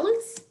and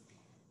colors,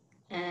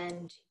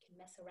 and you can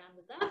mess around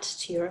with that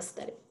to your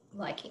aesthetic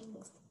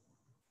likings.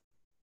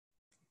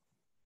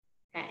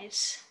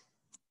 Right.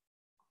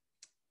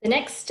 The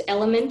next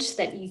element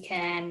that you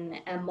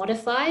can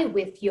modify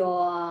with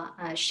your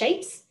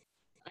shapes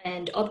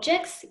and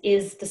objects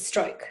is the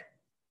stroke.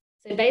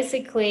 So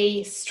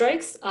basically,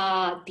 strokes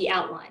are the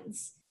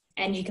outlines,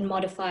 and you can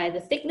modify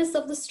the thickness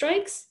of the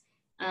strokes,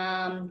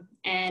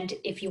 and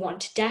if you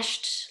want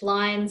dashed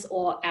lines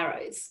or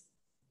arrows.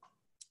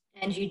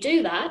 And you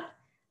do that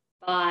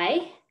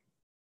by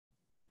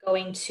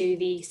going to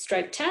the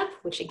stroke tab,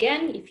 which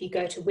again, if you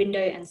go to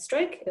window and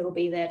stroke, it'll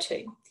be there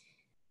too.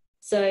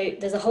 So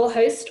there's a whole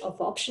host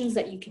of options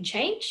that you can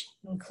change,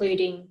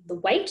 including the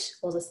weight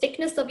or the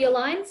thickness of your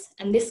lines.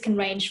 And this can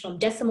range from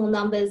decimal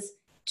numbers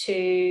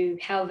to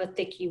however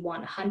thick you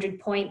want, 100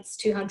 points,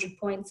 200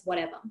 points,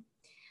 whatever.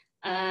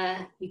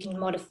 You can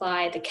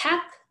modify the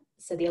cap,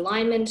 so the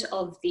alignment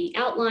of the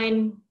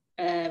outline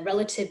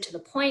relative to the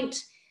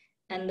point,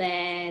 and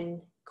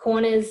then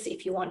corners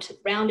if you want it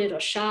rounded or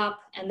sharp,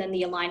 and then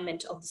the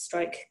alignment of the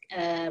stroke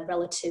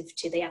relative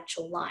to the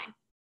actual line.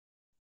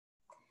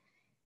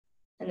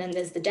 And then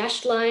there's the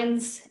dashed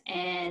lines,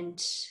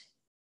 and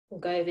we'll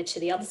go over to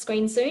the other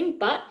screen soon.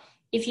 But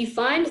if you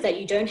find that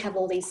you don't have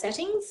all these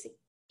settings,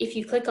 if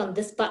you click on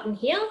this button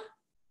here,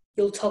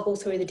 you'll toggle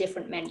through the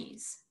different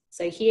menus.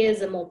 So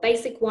here's a more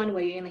basic one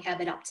where you only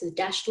have it up to the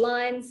dashed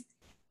lines.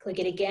 Click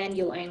it again,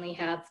 you'll only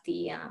have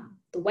the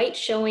weight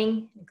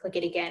showing, and click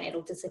it again,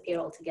 it'll disappear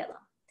altogether.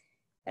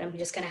 And I'm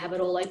just gonna have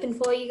it all open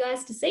for you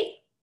guys to see.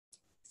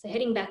 So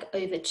heading back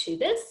over to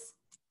this,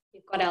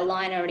 we've got our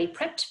line already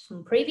prepped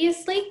from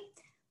previously.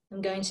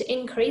 I'm going to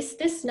increase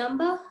this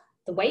number,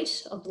 the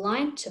weight of the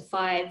line, to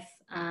 5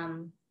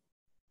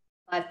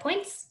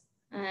 points.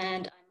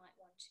 And I might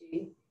want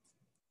to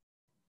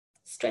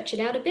stretch it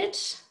out a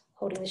bit,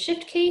 holding the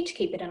Shift key to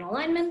keep it in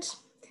alignment.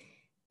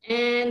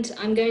 And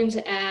I'm going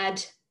to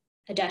add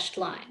a dashed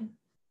line.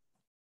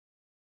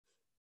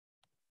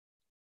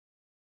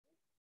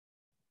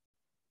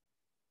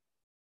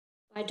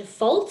 By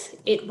default,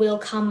 it will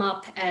come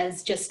up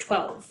as just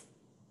 12.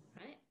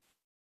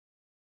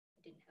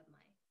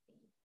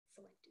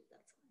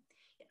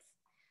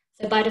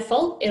 So by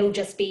default, it'll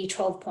just be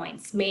 12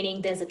 points,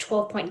 meaning there's a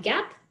 12-point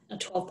gap, a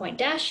 12-point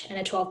dash, and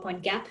a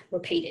 12-point gap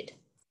repeated.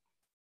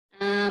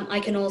 I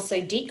can also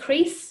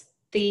decrease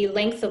the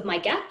length of my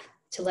gap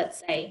to, let's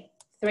say,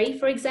 3,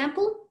 for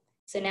example.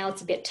 So now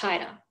it's a bit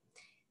tighter.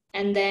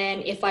 And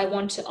then if I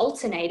want to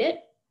alternate it,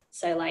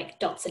 so like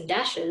dots and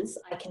dashes,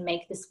 I can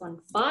make this one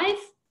 5,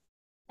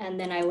 and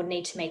then I would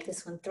need to make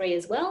this one 3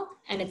 as well,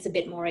 and it's a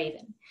bit more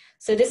even.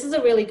 So this is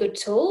a really good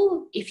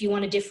tool if you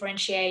want to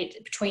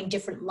differentiate between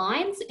different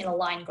lines in a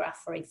line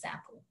graph, for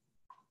example.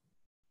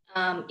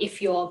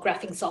 If your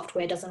graphing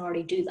software doesn't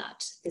already do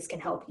that, this can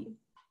help you.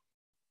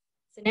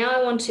 So now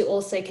I want to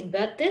also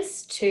convert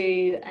this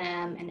to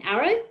an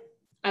arrow.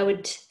 I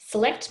would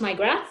select my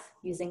graph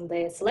using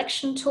the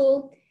selection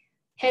tool,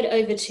 head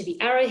over to the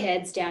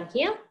arrowheads down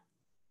here,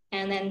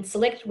 and then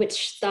select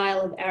which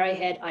style of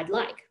arrowhead I'd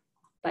like.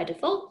 By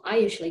default, I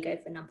usually go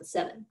for number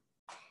 7.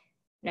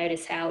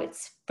 Notice how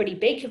it's pretty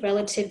big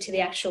relative to the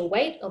actual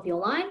weight of your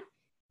line.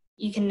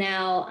 You can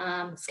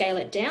now scale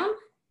it down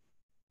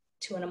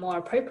to a more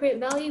appropriate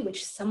value,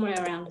 which is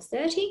somewhere around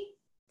 30.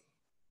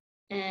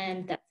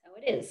 And that's how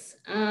it is.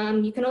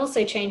 You can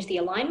also change the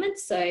alignment.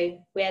 So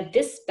where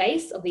this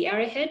base of the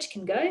arrowhead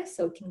can go,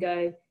 so it can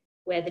go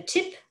where the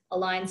tip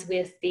aligns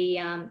with the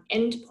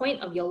end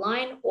point of your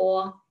line,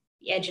 or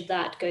the edge of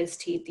that goes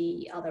to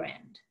the other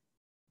end,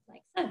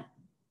 like so.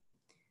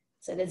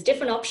 So there's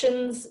different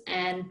options,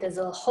 and there's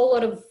a whole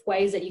lot of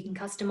ways that you can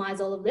customize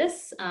all of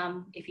this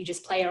if you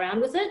just play around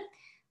with it.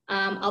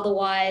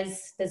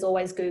 Otherwise, there's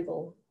always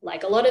Google.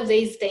 Like a lot of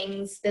these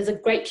things, there's a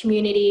great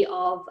community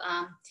of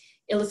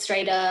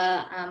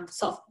Illustrator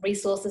soft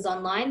resources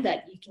online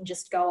that you can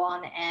just go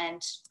on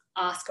and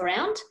ask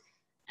around,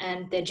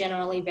 and they're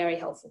generally very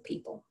helpful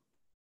people.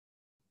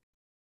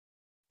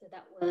 So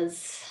that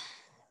was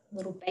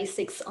little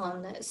basics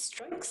on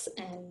strokes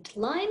and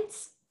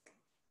lines.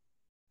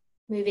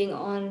 Moving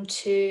on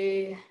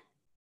to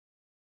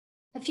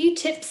a few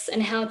tips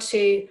on how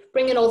to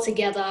bring it all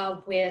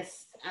together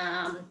with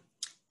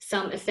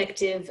some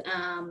effective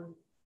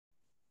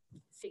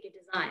figure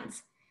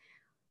designs.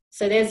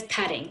 So there's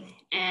padding,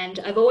 and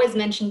I've always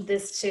mentioned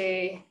this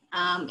to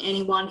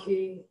anyone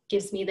who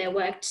gives me their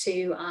work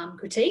to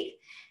critique,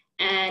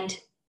 and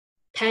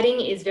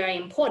padding is very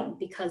important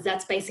because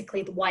that's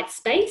basically the white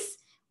space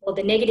or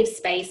the negative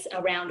space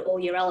around all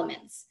your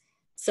elements.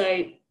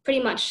 So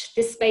pretty much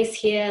this space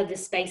here,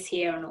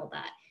 and all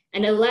that.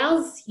 And it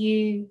allows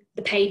you,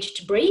 the page,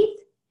 to breathe,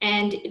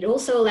 and it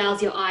also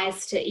allows your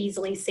eyes to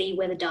easily see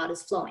where the data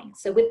is flowing.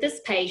 So with this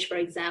page, for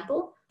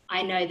example,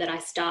 I know that I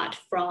start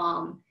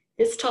from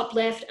this top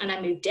left and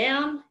I move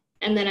down,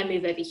 and then I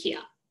move over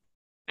here,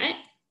 right?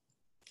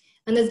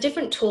 And there's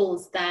different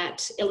tools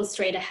that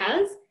Illustrator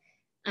has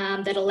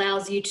that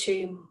allows you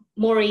to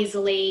more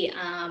easily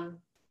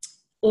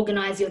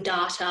organize your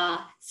data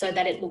so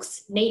that it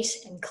looks neat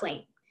and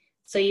clean.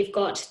 So you've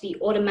got the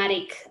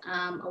automatic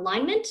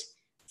alignment.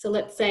 So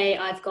let's say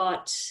I've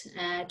got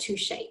 2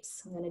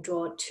 shapes. I'm going to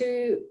draw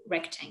 2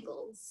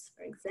 rectangles.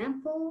 For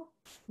example,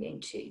 I'm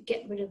going to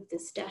get rid of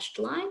this dashed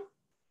line.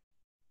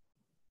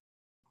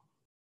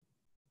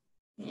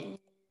 And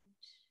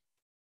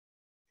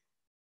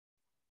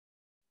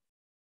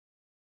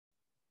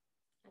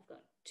I've got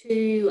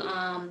 2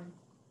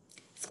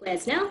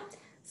 squares now.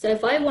 So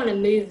if I want to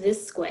move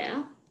this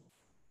square,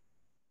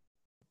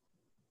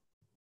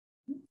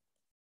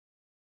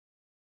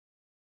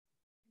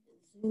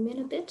 zoom in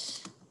a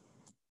bit.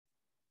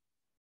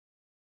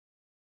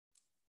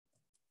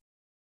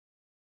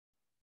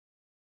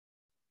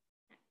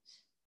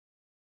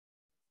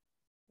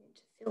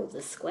 To fill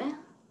this square.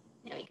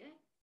 There we go.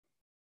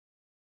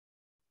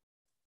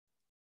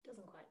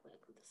 Doesn't quite work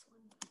with this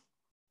one.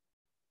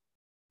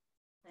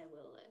 I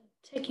will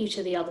take you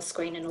to the other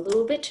screen in a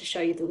little bit to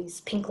show you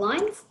these pink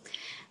lines.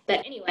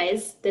 But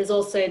anyways, there's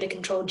also the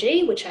Control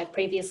G, which I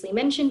previously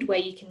mentioned, where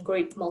you can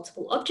group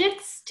multiple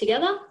objects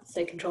together.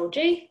 So Control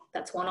G,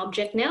 that's one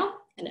object now,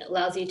 and it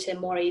allows you to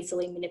more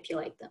easily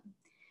manipulate them.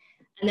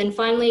 And then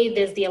finally,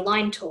 there's the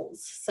Align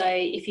tools. So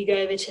if you go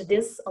over to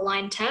this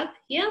Align tab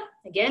here,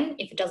 again,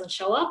 if it doesn't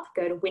show up,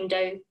 go to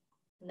Window,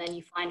 and then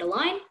you find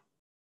Align,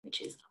 which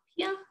is up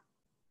here,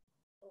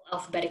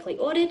 alphabetically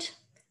ordered.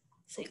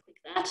 So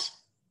click that,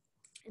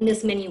 and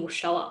this menu will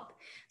show up.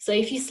 So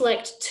if you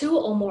select 2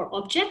 or more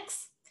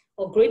objects,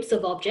 or groups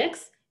of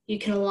objects, you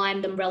can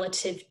align them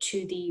relative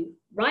to the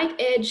right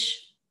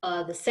edge,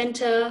 the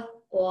center,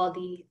 or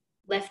the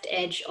left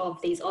edge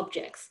of these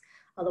objects.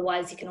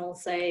 Otherwise, you can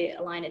also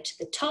align it to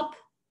the top,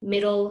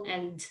 middle,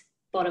 and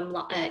bottom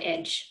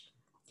edge.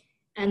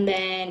 And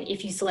then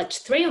if you select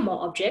 3 or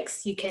more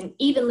objects, you can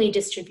evenly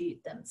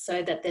distribute them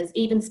so that there's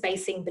even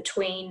spacing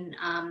between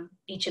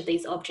each of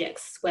these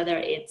objects, whether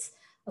it's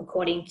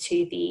according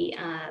to the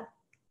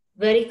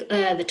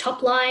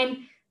top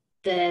line,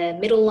 the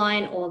middle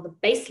line, or the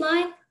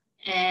baseline,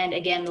 and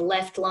again, the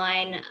left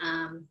line,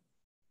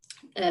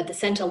 the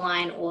center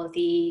line, or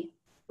the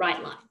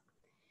right line.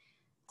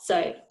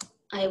 So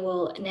I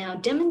will now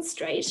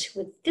demonstrate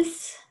with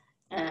this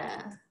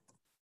set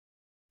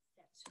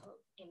of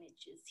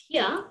images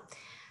here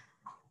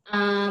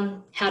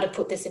how to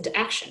put this into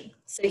action.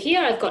 So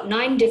here I've got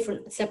 9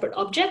 different separate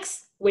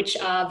objects, which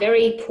are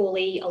very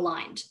poorly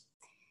aligned.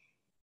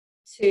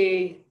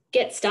 To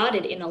get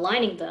started in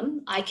aligning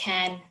them, I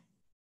can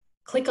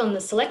click on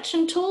the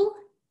selection tool,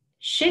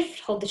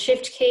 hold the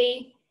shift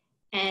key,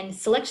 and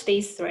select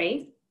these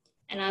 3.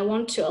 And I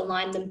want to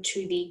align them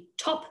to the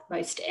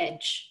topmost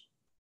edge,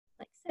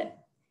 like so.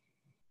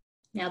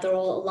 Now they're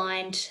all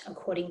aligned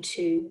according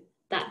to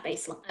that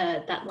baseline,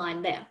 that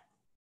line there.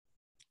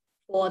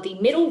 For the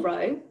middle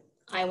row,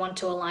 I want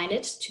to align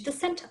it to the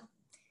center.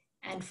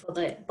 And for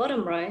the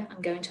bottom row,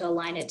 I'm going to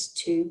align it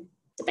to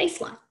the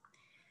baseline.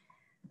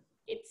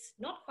 It's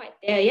not quite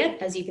there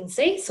yet, as you can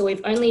see. So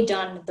we've only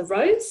done the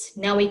rows.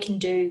 Now we can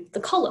do the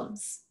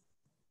columns.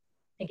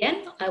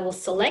 Again, I will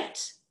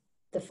select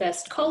the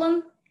first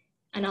column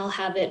and I'll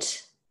have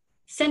it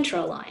center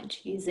aligned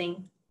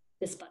using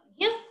this button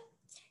here.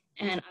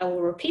 And I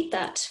will repeat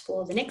that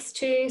for the next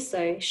 2.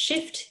 So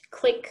shift,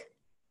 click,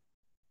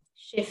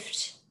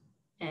 shift,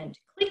 and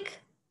click.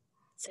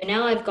 So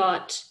now I've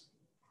got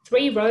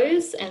 3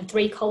 rows and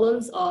 3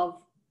 columns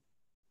of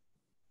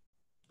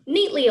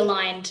neatly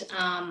aligned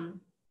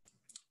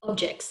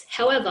objects.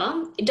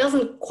 However, it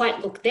doesn't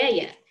quite look there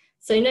yet.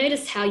 So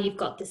notice how you've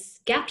got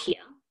this gap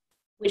here,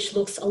 which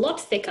looks a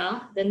lot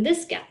thicker than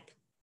this gap.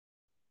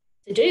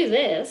 To do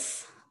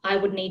this, I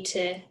would need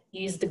to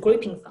use the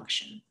grouping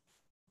function.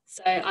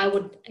 So I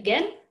would,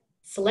 again,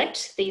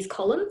 select these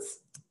columns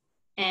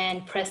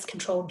and press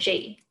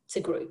Ctrl-G to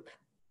group.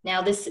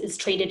 Now this is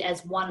treated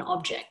as one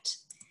object.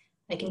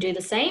 I can do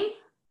the same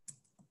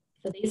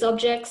for these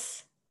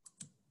objects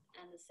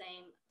and the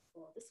same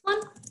for this one.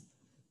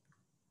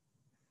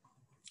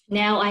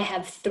 Now I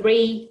have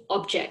 3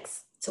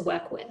 objects to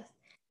work with.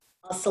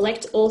 I'll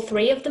select all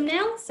 3 of them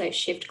now, so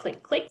shift,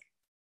 click, click,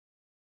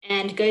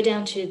 and go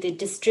down to the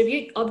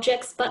distribute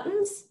objects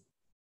buttons,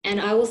 and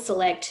I will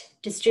select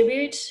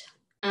distribute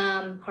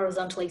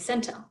horizontally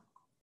center.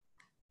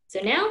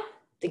 So now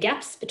the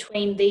gaps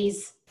between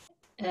these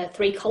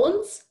 3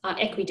 columns are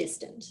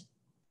equidistant.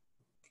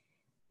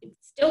 It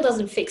still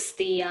doesn't fix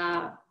the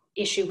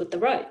issue with the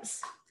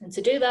rows. And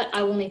to do that,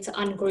 I will need to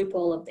ungroup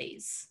all of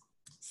these.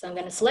 So I'm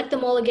going to select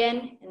them all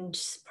again and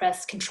just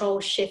press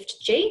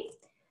Ctrl-Shift-G.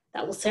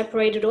 That will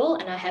separate it all,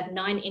 and I have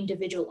 9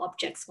 individual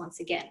objects once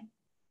again.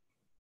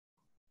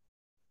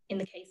 In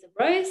the case of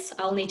rows,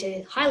 I'll need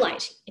to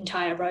highlight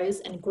entire rows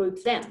and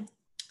group them.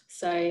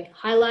 So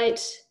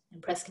highlight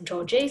and press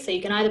Ctrl-G. So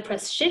you can either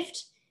press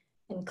Shift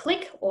and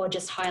click, or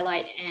just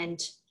highlight and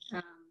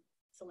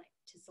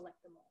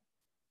select them all.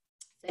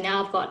 So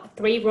now I've got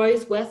 3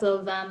 rows worth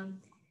of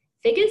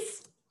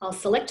figures. I'll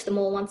select them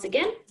all once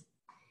again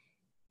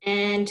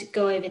and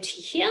go over to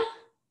here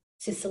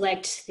to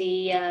select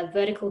the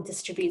vertical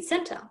distribute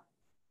center.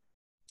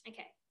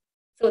 Okay,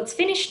 so it's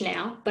finished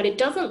now, but it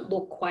doesn't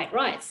look quite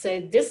right. So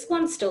this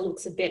one still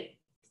looks a bit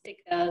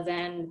thicker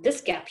than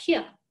this gap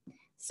here.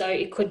 So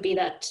it could be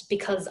that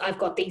because I've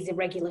got these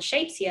irregular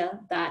shapes here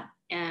that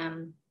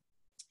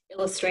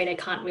Illustrator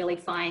can't really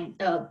find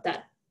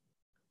that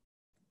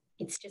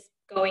it's just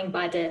going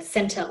by the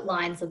center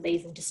lines of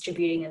these and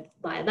distributing it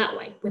by that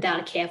way without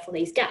a care for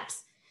these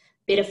gaps.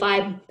 But if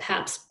I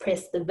perhaps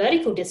press the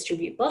vertical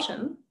distribute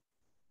bottom,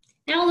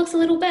 now it looks a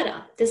little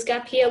better. This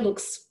gap here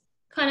looks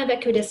kind of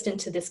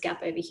equidistant to this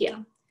gap over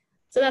here.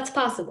 So that's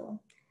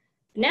possible.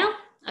 Now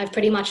I've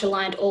pretty much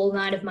aligned all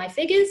 9 of my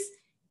figures,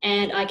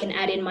 and I can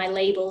add in my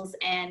labels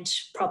and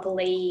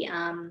properly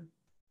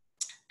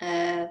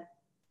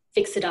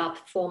fix it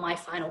up for my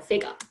final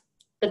figure.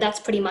 But that's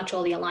pretty much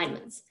all the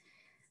alignments.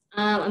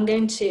 I'm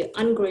going to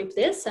ungroup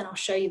this and I'll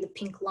show you the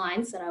pink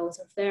lines that I was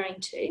referring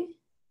to.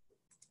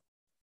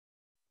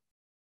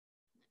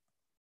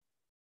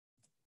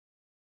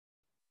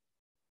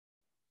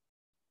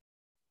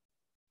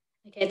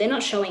 Okay, they're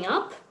not showing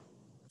up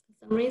for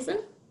some reason,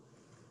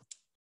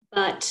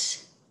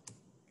 but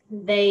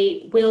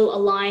they will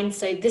align.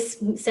 So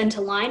this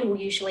center line will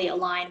usually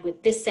align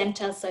with this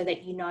center so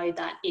that you know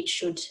that it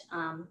should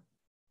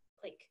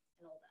click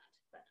and all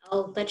that. But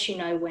I'll let you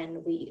know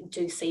when we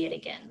do see it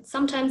again.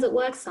 Sometimes it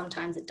works,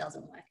 sometimes it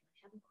doesn't work. I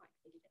haven't quite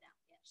figured it out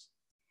yet.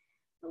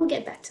 But we'll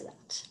get back to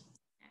that.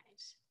 All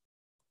right.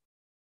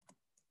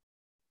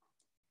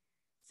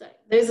 So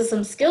those are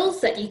some skills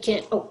that you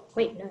can, oh,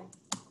 wait, no.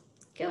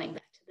 Going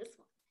back to this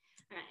one.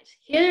 All right,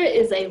 here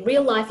is a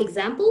real life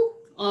example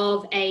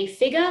of a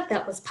figure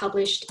that was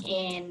published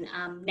in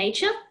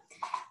Nature.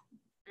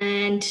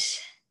 And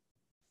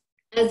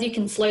as you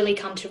can slowly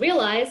come to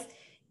realize,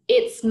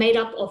 it's made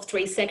up of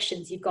 3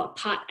 sections. You've got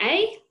part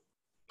A,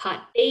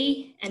 part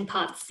B, and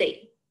part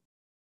C.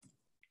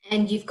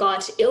 And you've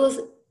got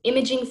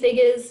imaging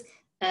figures,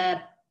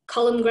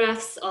 column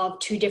graphs of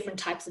 2 different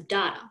types of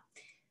data.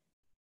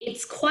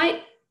 It's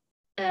quite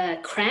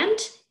crammed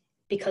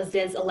because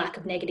there's a lack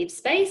of negative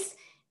space,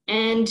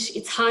 and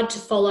it's hard to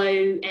follow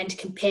and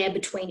compare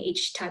between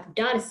each type of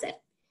data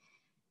set.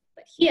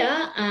 But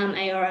here,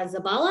 Ayora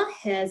Zabala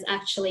has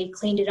actually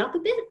cleaned it up a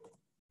bit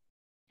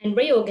and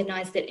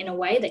reorganized it in a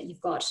way that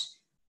you've got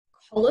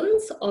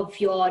columns of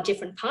your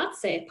different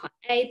parts, so part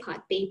A,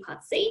 part B,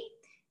 part C,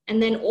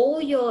 And then all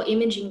your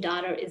imaging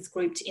data is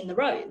grouped in the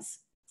rows.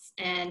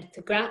 And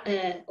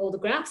the all the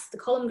graphs, the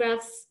column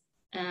graphs,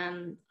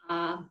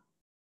 are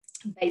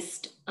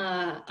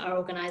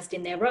organized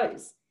in their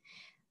rows.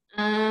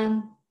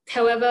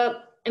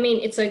 However, I mean,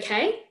 it's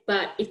okay,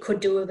 but it could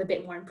do with a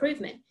bit more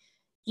improvement.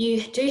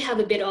 You do have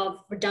a bit of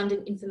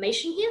redundant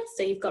information here.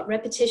 So you've got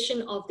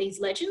repetition of these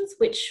legends,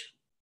 which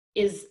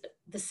is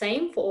the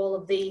same for all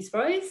of these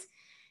rows,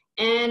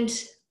 and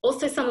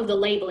also some of the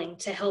labeling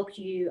to help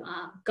you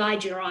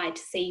guide your eye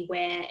to see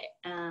where,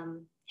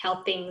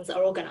 how things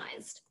are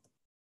organized.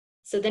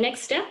 So the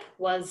next step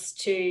was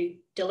to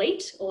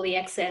delete all the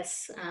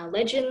excess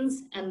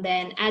legends and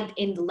then add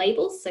in the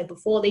labels. So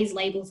before, these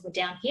labels were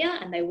down here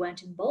and they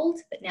weren't in bold,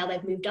 but now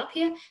they've moved up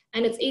here,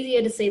 and it's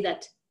easier to see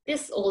that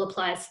this all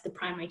applies to the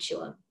primary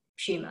tumor.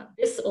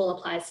 This all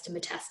applies to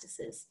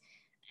metastasis.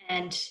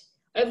 And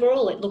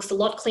overall, it looks a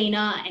lot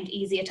cleaner and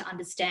easier to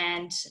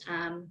understand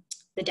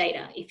the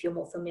data if you're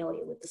more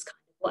familiar with this kind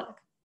of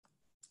work.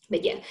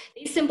 But yeah,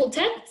 these simple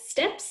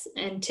steps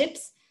and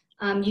tips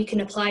you can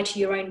apply to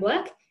your own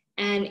work,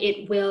 and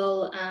it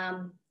will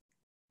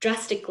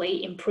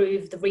drastically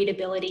improve the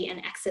readability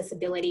and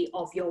accessibility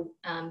of your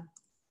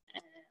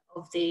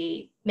of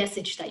the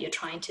message that you're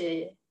trying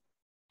to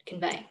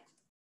convey.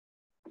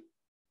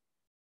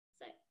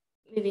 So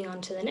moving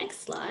on to the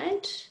next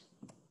slide.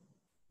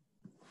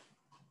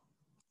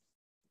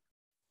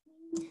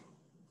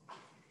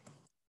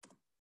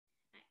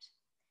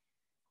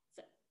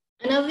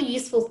 Another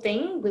useful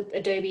thing with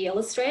Adobe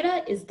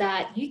Illustrator is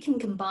that you can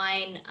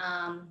combine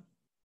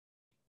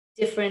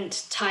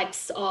different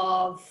types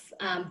of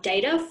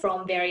data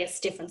from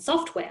various different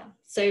software.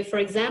 So for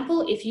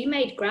example, if you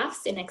made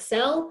graphs in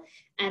Excel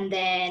and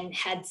then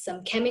had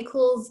some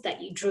chemicals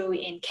that you drew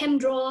in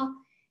ChemDraw,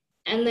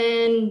 and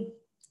then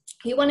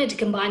you wanted to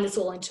combine this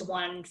all into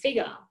one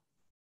figure,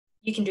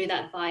 you can do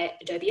that via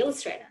Adobe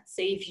Illustrator.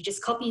 So if you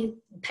just copy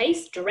and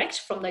paste direct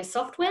from those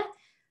software,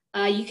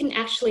 you can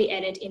actually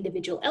edit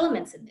individual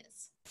elements in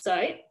this.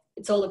 So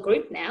it's all a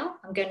group now.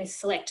 I'm going to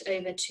select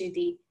over to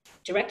the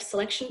direct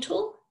selection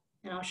tool,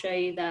 and I'll show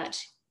you that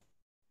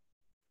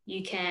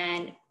you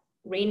can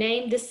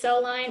rename this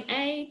cell line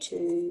A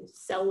to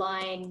cell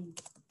line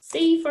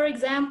C, for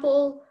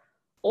example,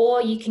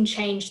 or you can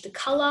change the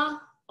color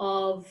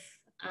of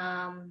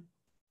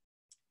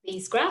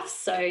these graphs.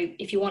 So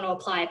if you want to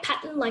apply a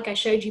pattern like I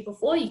showed you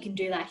before, you can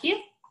do that here.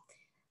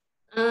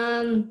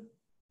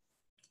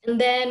 And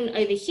then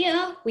over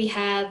here, we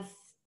have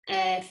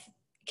a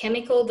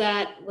chemical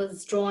that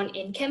was drawn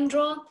in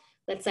ChemDraw.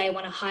 Let's say I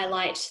want to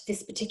highlight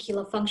this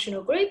particular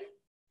functional group.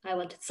 I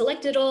want to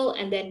select it all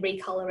and then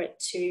recolor it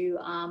to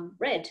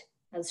red,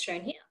 as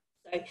shown here.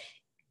 So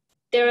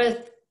there are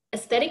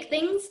aesthetic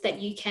things that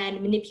you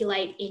can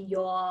manipulate in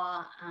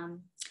your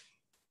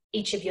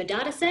each of your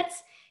data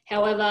sets.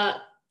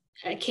 However,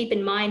 keep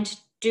in mind,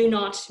 do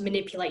not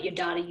manipulate your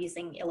data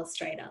using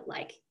Illustrator.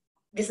 Like,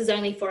 this is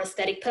only for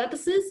aesthetic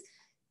purposes.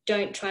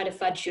 Don't try to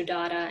fudge your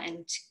data,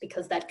 and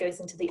because that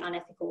goes into the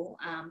unethical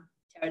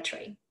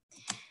territory.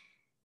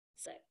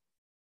 So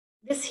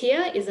this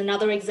here is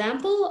another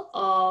example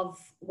of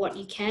what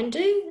you can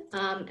do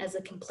as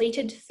a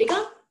completed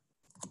figure.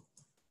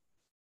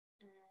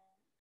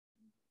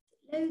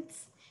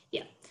 Loads.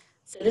 Yeah.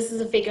 So this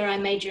is a figure I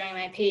made during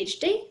my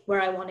PhD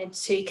where I wanted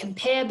to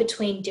compare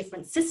between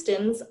different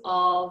systems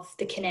of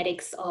the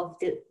kinetics of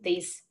the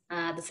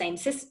same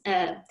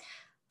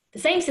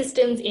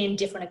systems in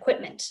different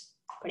equipment,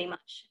 pretty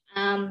much.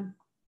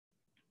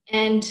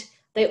 And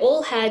they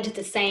all had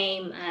the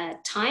same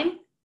time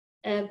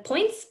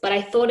points, but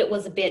I thought it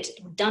was a bit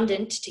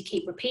redundant to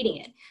keep repeating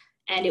it.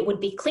 And it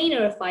would be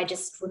cleaner if I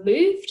just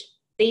removed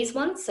these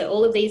ones. So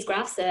all of these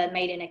graphs are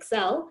made in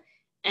Excel.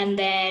 And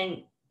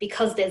then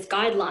because there's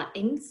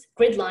guidelines,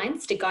 grid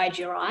lines to guide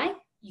your eye,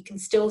 you can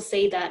still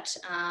see that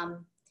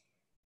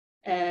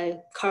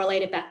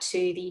correlated back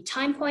to the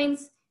time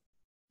points,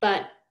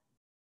 but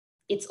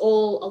it's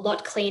all a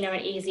lot cleaner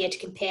and easier to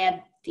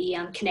compare the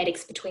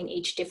kinetics between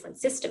each different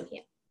system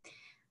here.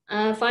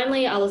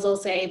 Finally, I was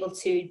also able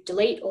to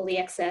delete all the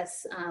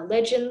excess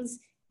legends,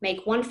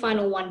 make one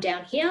final one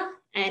down here,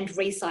 and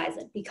resize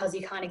it, because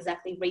you can't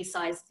exactly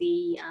resize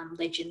the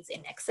legends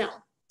in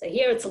Excel. So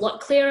here it's a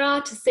lot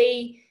clearer to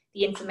see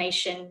the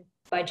information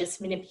by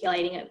just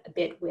manipulating it a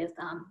bit with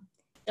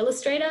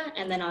Illustrator.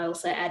 And then I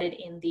also added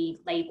in the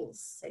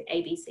labels, so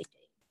A, B, C, D.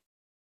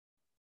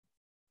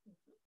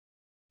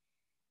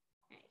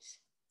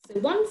 So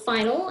one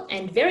final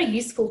and very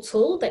useful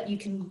tool that you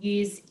can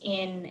use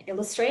in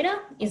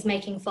Illustrator is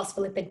making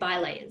phospholipid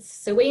bilayers.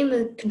 So we in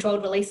the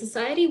Controlled Release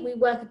Society, we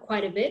work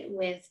quite a bit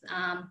with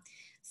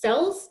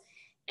cells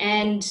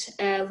and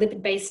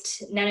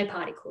lipid-based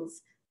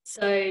nanoparticles,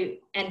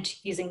 and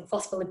using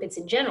phospholipids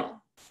in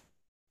general.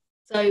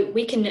 So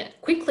we can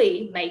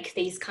quickly make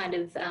these kind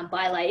of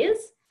bilayers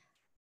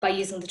by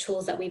using the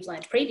tools that we've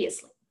learned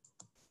previously.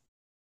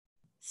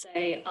 So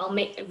I'll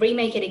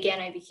remake it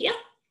again over here.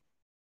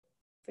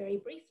 Very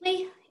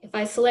briefly, if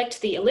I select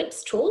the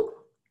ellipse tool,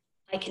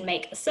 I can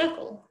make a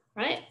circle,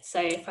 right?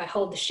 So if I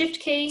hold the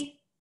shift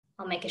key,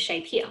 I'll make a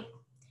shape here.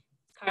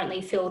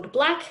 Currently filled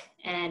black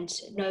and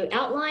no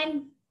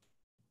outline,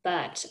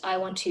 but I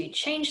want to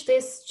change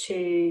this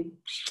to,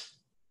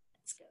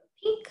 let's go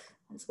pink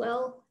as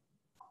well.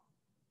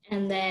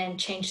 And then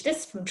change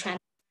this from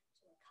transparent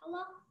to a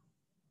color.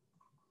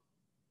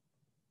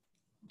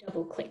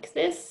 Double click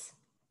this,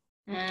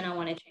 and I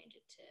want to change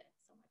it to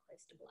somewhere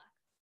close to black.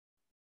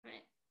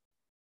 Right.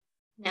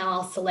 Now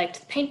I'll select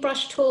the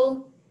paintbrush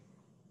tool,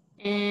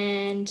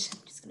 and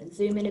I'm just going to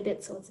zoom in a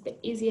bit so it's a bit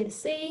easier to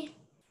see.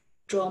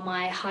 Draw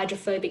my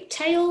hydrophobic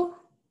tail,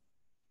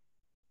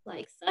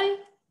 like so.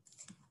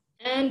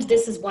 And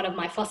this is one of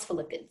my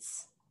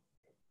phospholipids.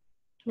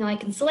 Now I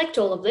can select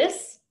all of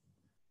this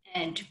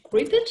and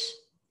group it.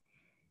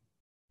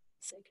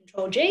 So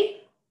Control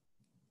G,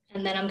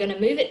 and then I'm going to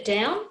move it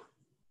down,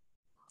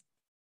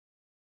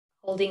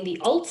 holding the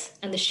Alt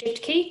and the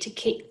Shift key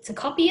to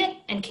copy it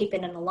and keep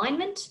it in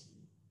alignment.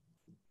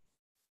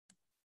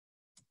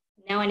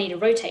 Now I need to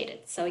rotate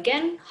it. So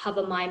again,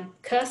 hover my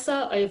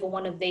cursor over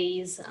one of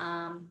these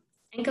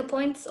anchor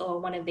points or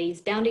one of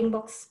these bounding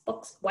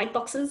white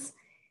boxes.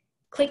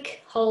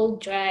 Click,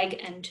 hold,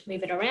 drag, and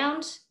move it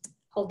around.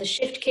 Hold the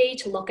Shift key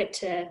to lock it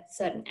to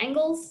certain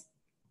angles.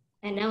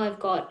 And now I've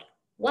got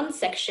one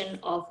section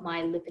of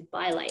my lipid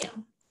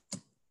bilayer.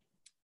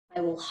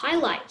 I will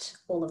highlight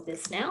all of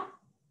this now.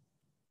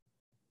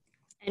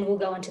 And we'll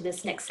go into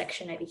this next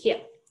section over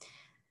here.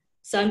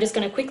 So I'm just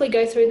going to quickly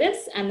go through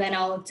this and then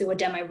I'll do a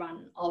demo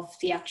run of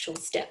the actual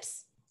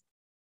steps.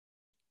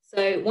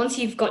 So once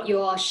you've got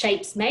your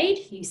shapes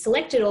made, you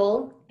select it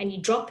all and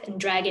you drop and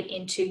drag it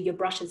into your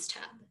brushes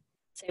tab.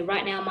 So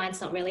right now mine's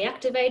not really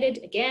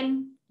activated.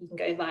 Again, you can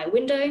go via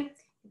window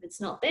if it's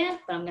not there,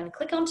 but I'm going to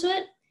click onto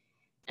it.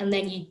 And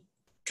then you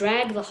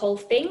drag the whole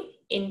thing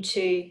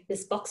into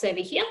this box over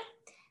here.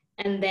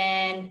 And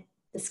then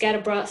the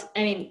scatter brush,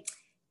 and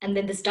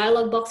then this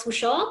dialog box will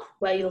show up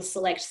where you'll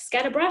select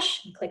scatter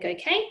brush and click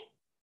OK.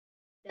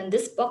 Then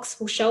this box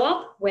will show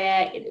up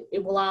where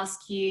it will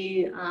ask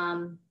you,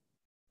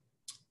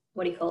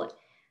 where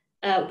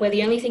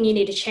the only thing you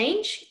need to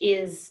change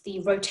is the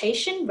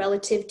rotation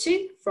relative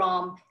to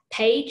from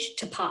page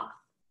to path.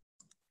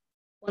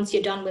 Once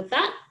you're done with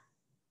that,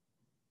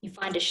 you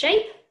find a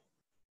shape,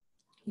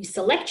 you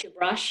select your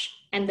brush,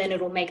 and then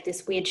it'll make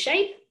this weird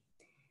shape.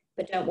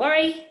 But don't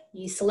worry,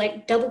 you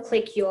double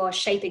click your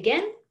shape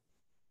again,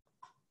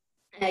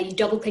 you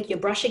double click your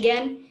brush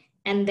again,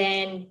 and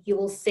then you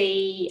will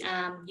see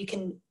you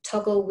can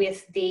toggle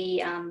with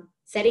the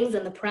settings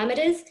and the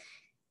parameters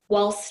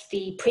whilst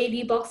the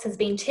preview box has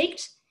been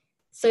ticked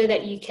so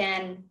that you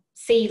can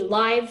see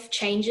live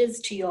changes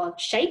to your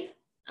shape,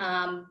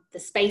 the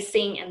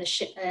spacing and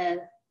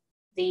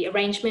the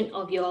arrangement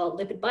of your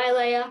lipid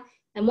bilayer.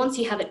 And once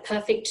you have it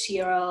perfect to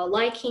your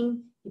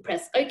liking, you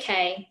press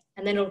OK,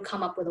 and then it'll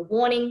come up with a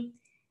warning.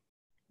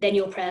 Then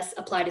you'll press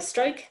Apply to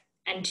Stroke,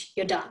 and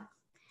you're done.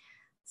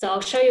 So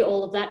I'll show you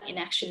all of that in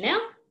action now.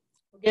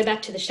 We'll go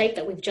back to the shape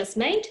that we've just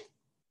made.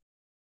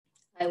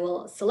 I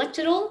will select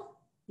it all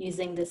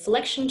using the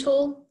selection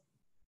tool,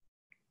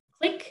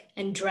 click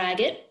and drag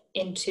it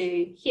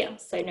into here.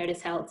 So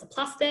notice how it's a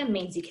plus there,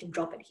 means you can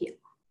drop it here.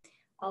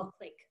 I'll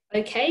click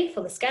OK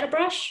for the scatter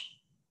brush.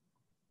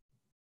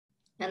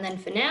 And then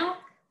for now,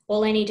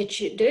 all I need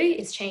to do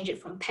is change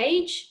it from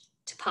page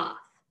to path,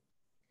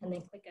 and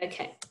then click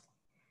OK.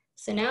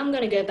 So now I'm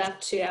going to go back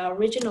to our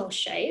original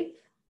shape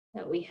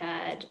that we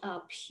had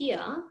up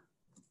here,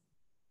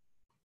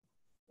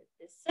 with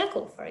this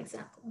circle, for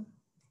example.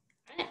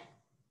 All right.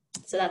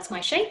 So that's my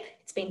shape.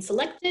 It's been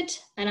selected,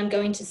 and I'm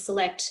going to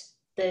select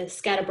the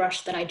scatter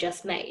brush that I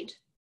just made.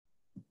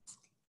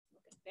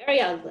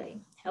 Very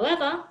ugly.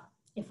 However,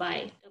 if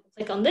I double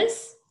click on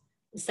this,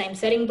 the same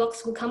setting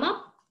box will come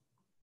up.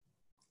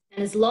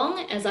 And as long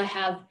as I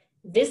have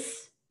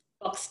this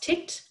box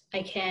ticked,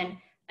 I can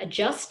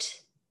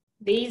adjust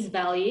these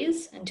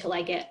values until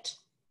I get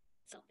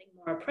something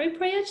more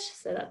appropriate.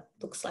 So that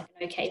looks like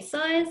an okay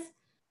size.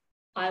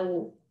 I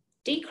will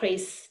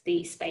decrease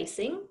the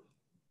spacing.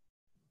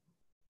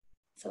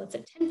 So it's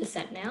at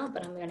 10% now,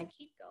 but I'm going to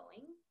keep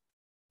going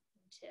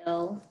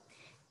until,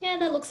 yeah,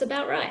 that looks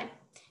about right.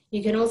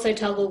 You can also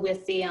toggle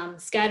with the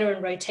scatter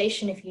and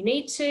rotation if you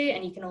need to,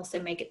 and you can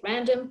also make it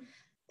random.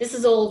 This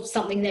is all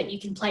something that you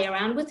can play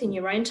around with in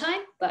your own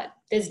time, but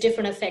there's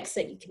different effects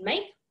that you can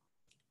make.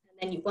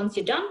 And then once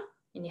you're done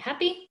and you're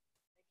happy,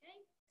 okay,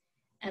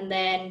 and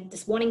then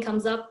this warning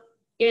comes up,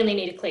 you only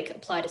need to click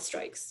Apply to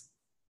Strokes.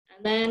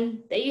 And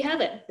then there you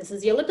have it. This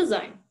is your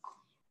liposome.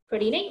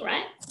 Pretty neat,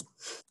 right?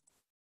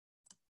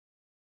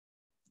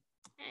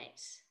 Right.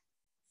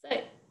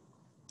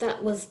 So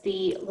that was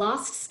the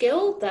last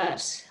skill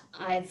that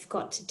I've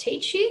got to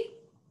teach you.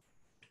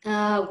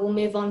 We'll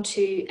move on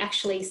to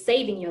actually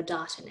saving your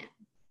data now.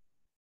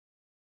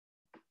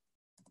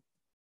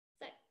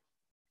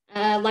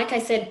 So, like I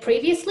said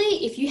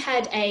previously, if you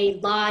had a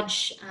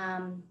large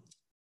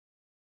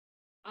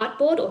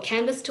artboard or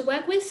canvas to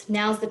work with,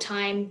 now's the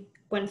time,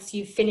 once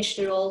you've finished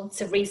it all,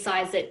 to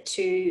resize it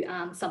to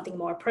something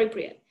more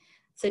appropriate.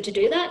 So to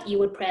do that, you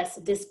would press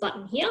this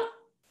button here,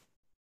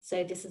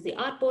 So this is the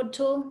artboard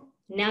tool.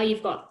 Now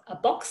you've got a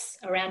box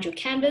around your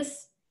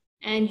canvas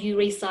and you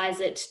resize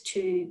it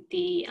to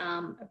the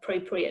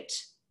appropriate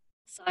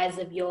size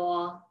of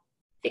your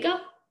figure.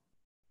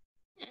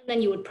 And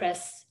then you would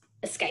press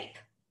escape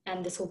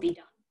and this will be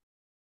done.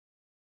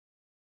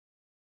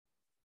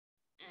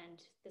 And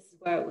this is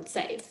where it would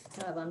save.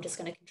 However, I'm just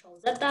going to Control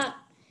Z that.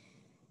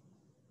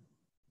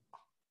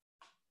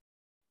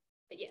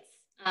 But yes,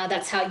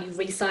 that's how you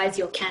resize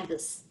your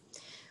canvas.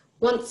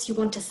 Once you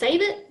want to save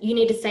it, you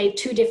need to save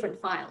two different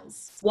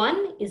files.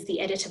 One is the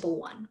editable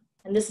one,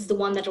 and this is the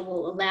one that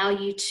will allow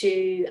you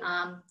to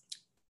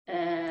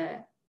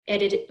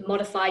edit,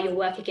 modify your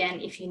work again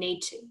if you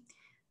need to.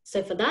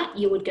 So for that,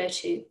 you would go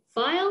to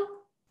File,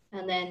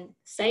 and then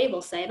Save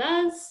or Save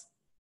As,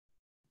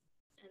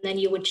 and then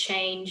you would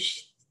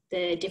change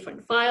the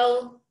different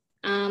file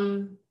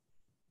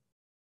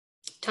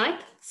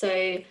type.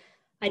 So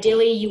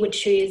ideally, you would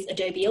choose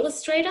Adobe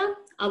Illustrator.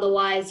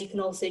 Otherwise, you can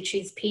also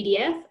choose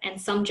PDF, and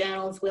some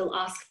journals will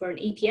ask for an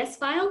EPS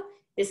file.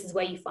 This is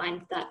where you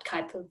find that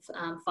type of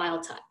file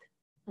type.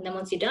 And then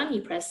once you're done,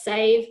 you press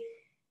Save.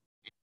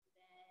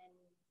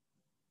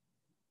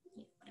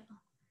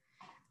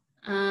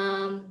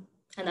 And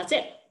that's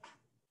it.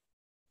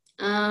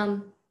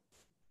 And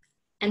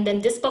then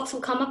this box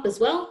will come up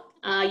as well.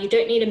 You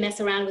don't need to mess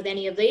around with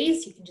any of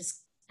these. You can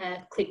just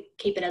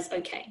keep it as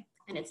OK,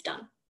 and it's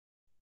done.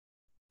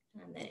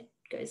 And then it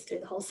goes through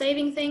the whole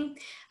saving thing.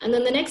 And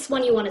then the next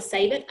one you want to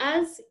save it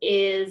as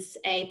is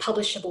a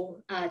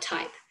publishable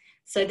type.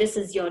 So this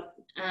is your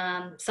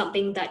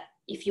something that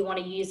if you want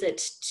to use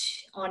it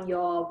on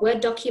your Word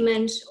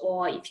document,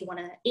 or if you want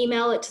to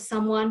email it to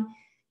someone,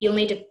 you'll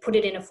need to put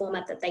it in a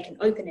format that they can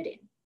open it in.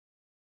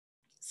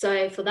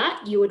 So for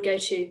that, you would go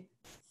to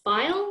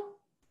File,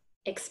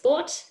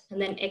 Export,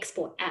 and then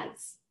Export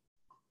As.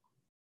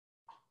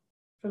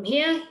 From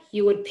here,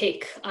 you would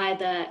pick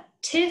either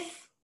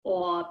TIFF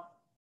or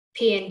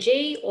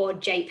PNG or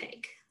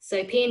JPEG.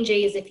 So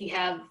PNG is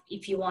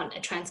if you want a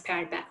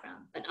transparent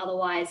background, but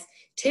otherwise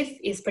TIFF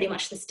is pretty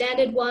much the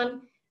standard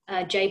one.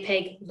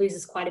 JPEG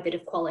loses quite a bit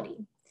of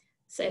quality.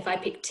 So if I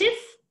pick TIFF,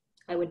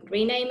 I would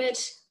rename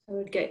it. I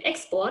would go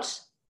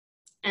Export,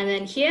 and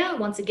then here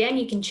once again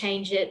you can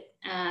change it,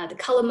 the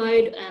color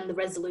mode and the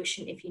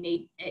resolution if you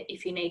need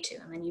to,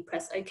 and then you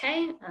press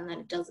OK, and then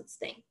it does its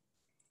thing.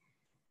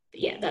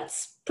 But yeah,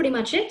 that's pretty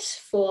much it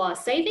for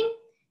saving.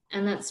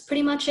 And that's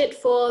pretty much it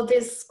for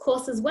this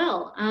course as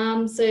well.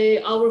 So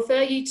I'll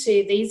refer you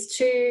to these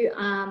two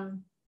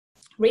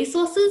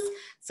resources.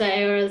 So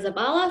Era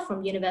Zabala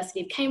from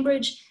University of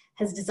Cambridge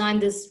has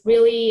designed this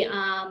really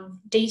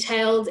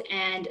detailed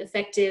and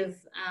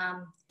effective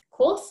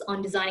course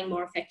on designing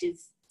more effective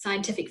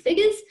scientific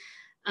figures.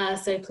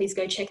 So please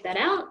go check that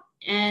out.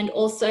 And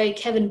also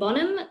Kevin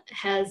Bonham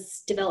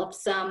has developed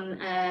some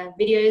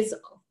videos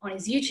on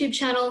his YouTube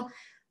channel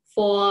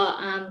for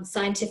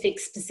scientific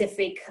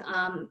specific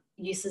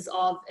uses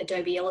of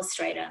Adobe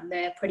Illustrator, and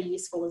they're pretty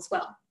useful as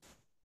well.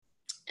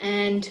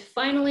 And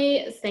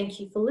finally, thank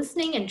you for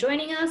listening and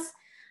joining us.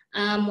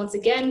 Once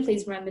again,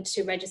 please remember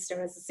to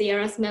register as a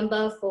CRS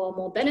member for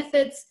more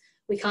benefits.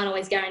 We can't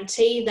always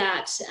guarantee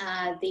that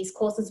these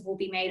courses will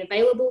be made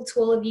available to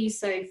all of you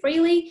so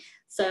freely.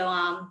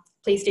 So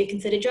please do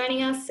consider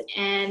joining us,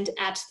 and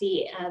at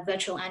the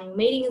virtual annual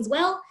meeting as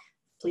well.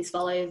 Please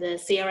follow the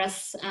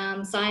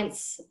CRS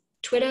Science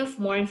Twitter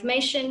for more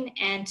information,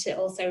 and to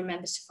also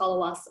remember to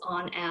follow us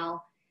on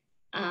our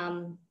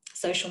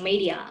social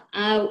media.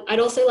 I'd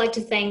also like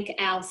to thank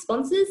our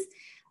sponsors,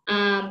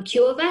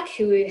 CureVac,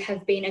 who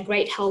have been a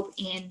great help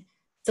in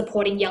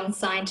supporting young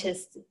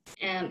scientists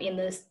in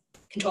the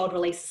Controlled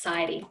Release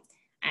Society.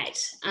 Right.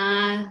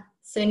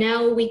 So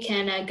now we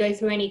can go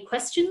through any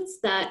questions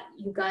that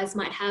you guys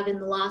might have in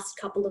the last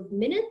couple of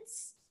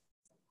minutes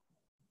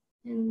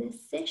in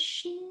this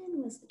session.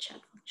 Where's the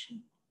chat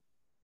function?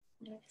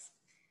 There it is.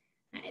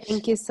 Right.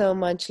 Thank you so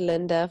much,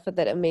 Linda, for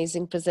that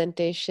amazing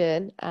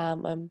presentation.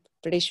 I'm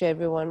pretty sure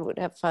everyone would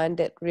have found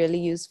it really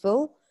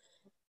useful.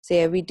 So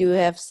yeah, we do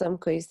have some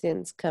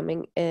questions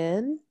coming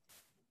in.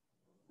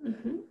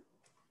 Mm-hmm.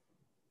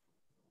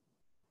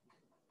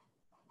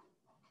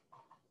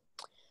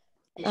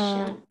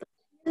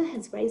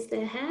 Has raised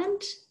their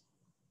hand.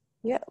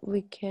 Yeah,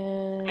 we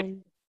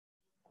can.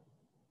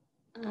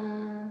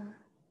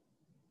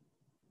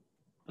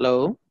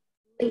 Hello.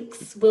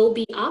 Links will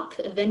be up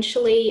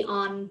eventually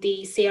on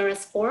the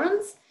CRS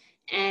forums,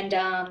 and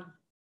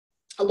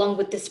along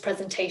with this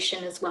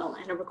presentation as well,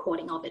 and a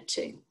recording of it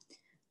too.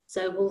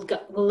 So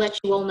we'll let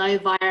you all know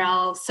via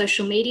our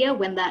social media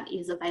when that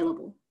is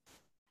available.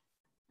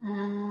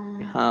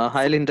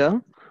 Hi,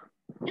 Linda.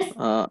 Yes.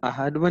 I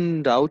had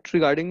one doubt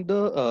regarding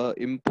the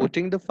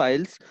importing the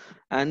files,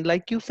 and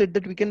like you said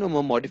that we can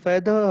modify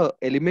the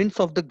elements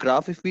of the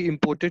graph if we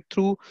import it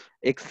through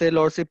Excel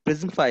or say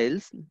Prism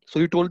files. So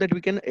you told that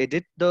we can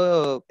edit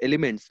the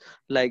elements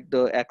like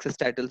the access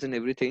titles and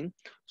everything.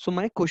 So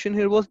my question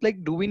here was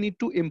like, do we need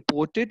to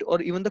import it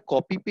or even the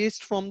copy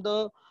paste from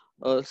the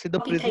say the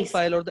Copy Prism paste.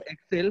 file or the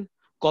Excel?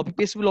 copy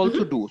paste will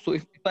also do. So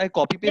if I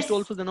copy paste Yes.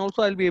 also, then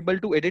also I'll be able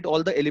to edit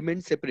all the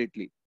elements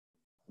separately.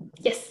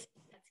 Yes,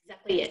 that's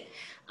exactly it.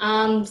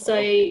 So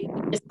Okay.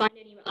 just find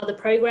any other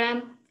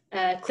program,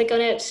 click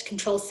on it,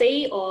 Control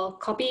C or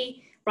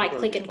copy, right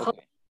click and copy,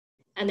 Okay.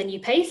 and then you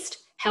paste.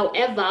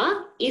 However,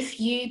 if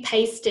you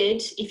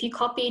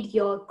copied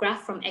your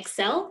graph from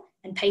Excel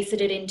and pasted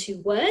it into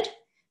Word,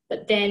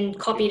 but then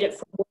copied it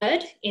from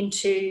Word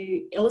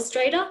into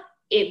Illustrator,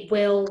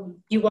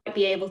 you won't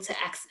be able to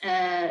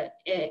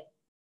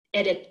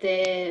edit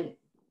the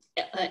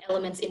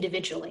elements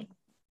individually.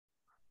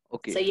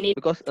 Okay. So you need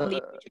Because from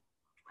the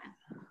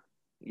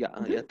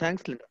yeah,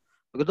 thanks, Linda.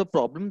 Because the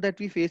problem that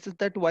we face is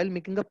that while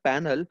making a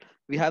panel,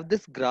 we have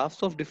this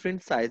graphs of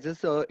different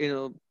sizes.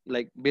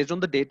 Like based on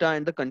the data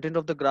and the content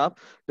of the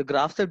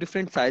graphs have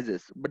different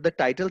sizes, but the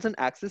titles and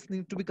axes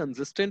need to be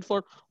consistent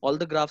for all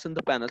the graphs in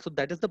the panel. So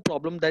that is the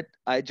problem that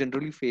I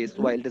generally face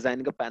while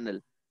designing a panel.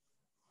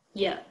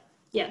 Yeah,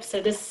 yeah.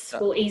 So this Yeah,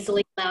 will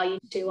easily allow you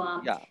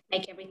to yeah.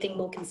 make everything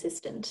more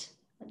consistent.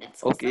 And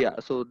that's Okay, awesome. yeah.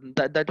 So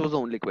that was the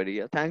only query.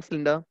 Yeah. Thanks,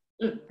 Linda.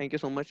 Mm, Thank you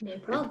so much. no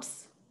And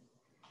probs.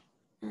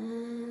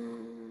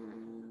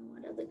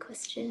 What other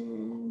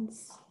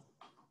questions?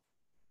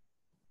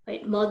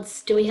 Wait,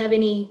 mods, do we have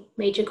any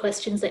major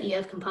questions that you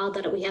have compiled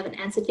that we haven't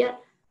answered yet?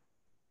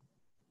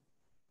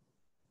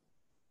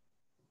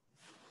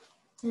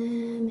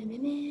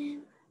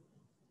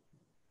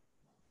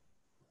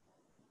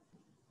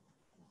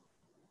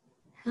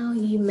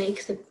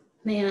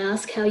 May I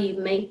ask how you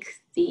make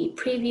the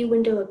preview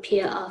window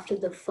appear after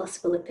the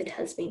phospholipid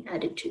has been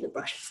added to the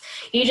brushes?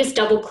 You just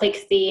double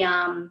click the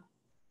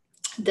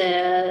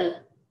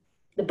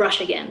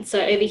brush again. So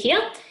over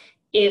here,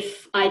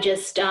 if I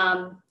just,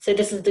 so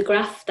this is the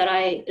graph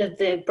that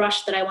the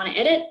brush that I want to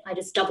edit, I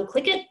just double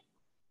click it.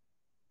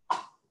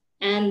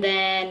 And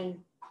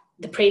then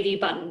the preview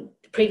button,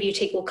 the preview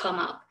tick will come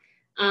up.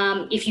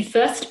 If you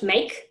first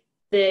make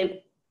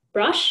the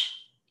brush,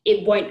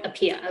 it won't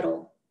appear at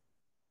all.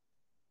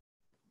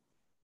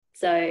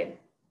 So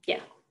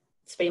yeah,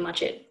 that's pretty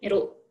much it.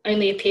 It'll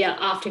only appear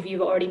after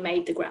you've already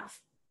made the graph.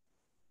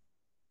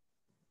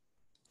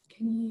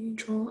 Can you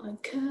draw a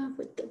curve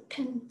with the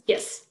pen?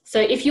 Yes. So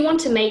if you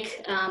want to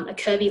make a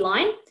curvy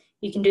line,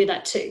 you can do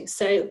that too.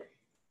 So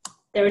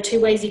there are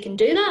two ways you can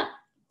do that.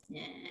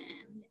 Yeah.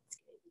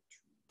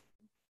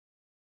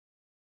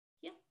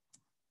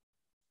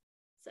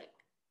 So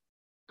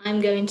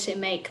I'm going to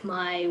make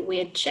my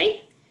weird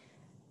shape.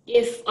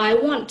 If I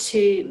want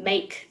to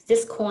make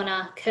this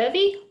corner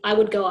curvy, I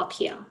would go up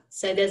here.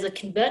 So there's a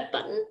convert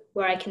button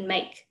where I can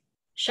make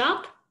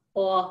sharp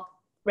or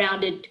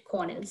rounded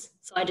corners.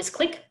 So I just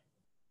click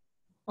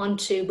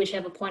onto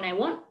whichever point I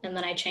want, and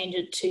then I change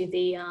it to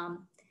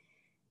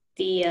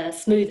the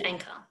smooth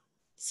anchor.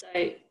 So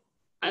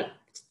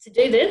to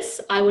do this,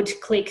 I would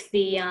click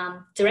the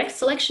direct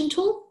selection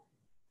tool,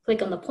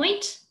 click on the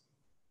point,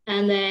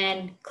 and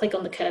then click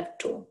on the curve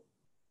tool.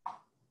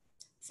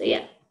 So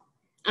yeah.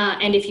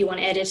 And if you want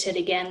to edit it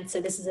again, so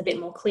this is a bit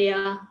more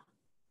clear,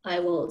 I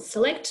will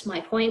select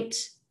my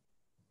point,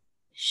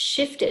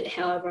 shift it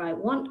however I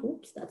want.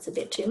 Oops, that's a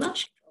bit too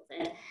much.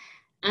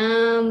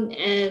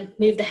 And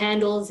move the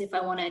handles if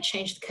I want to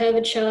change the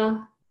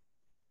curvature.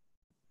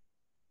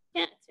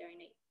 Yeah, it's very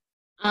neat.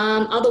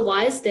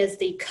 Otherwise, there's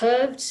the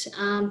curved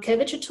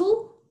curvature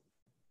tool.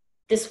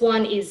 This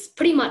one is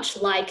pretty much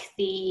like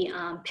the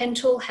pen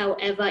tool,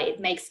 however, it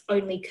makes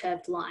only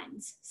curved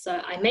lines. So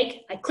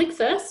I click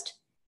first,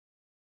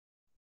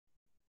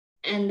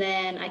 and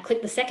then I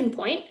click the second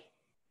point.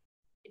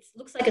 It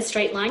looks like a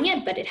straight line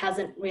yet, but it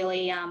hasn't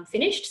really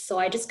finished. So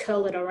I just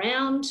curl it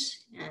around,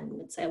 and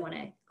let's say I want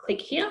to click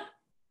here.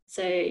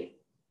 So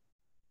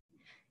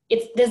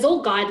there's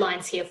all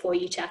guidelines here for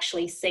you to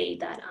actually see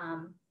that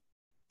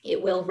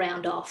it will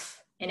round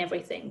off and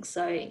everything.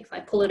 So if I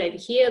pull it over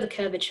here, the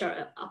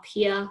curvature up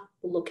here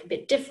will look a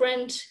bit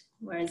different.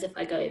 Whereas if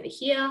I go over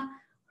here,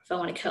 if I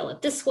want to curl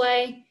it this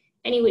way,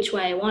 any which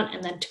way I want,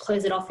 and then to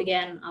close it off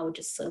again, I would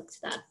just select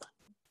that button.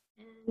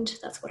 And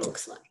that's what it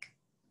looks like.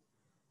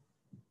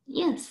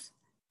 Yes.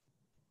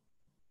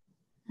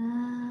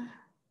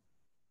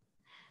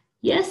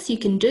 Yes, you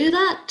can do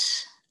that.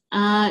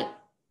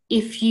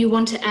 If you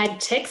want to add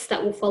text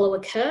that will follow a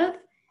curve,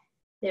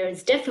 there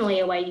is definitely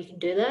a way you can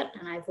do that.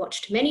 And I've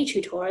watched many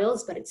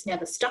tutorials, but it's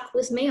never stuck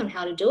with me on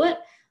how to do it.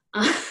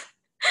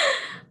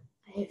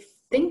 I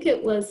think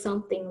it was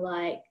something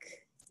like,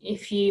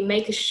 if you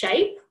make a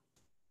shape,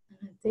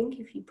 and I think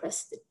if you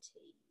press the T,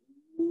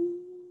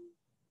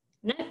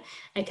 no,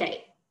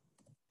 okay.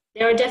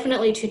 There are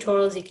definitely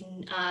tutorials you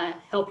can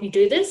help you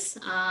do this.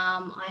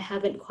 I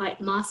haven't quite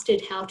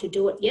mastered how to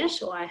do it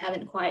yet, or I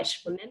haven't quite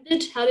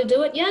remembered how to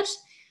do it yet.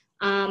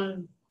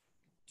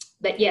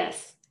 But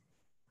yes.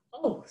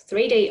 Oh,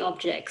 3D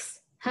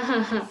objects.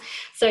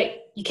 So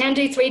you can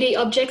do 3D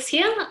objects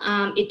here.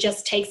 It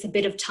just takes a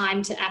bit of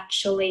time to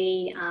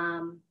actually,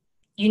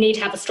 you need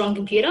to have a strong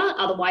computer,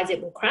 otherwise it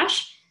will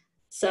crash.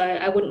 So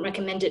I wouldn't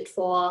recommend it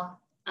for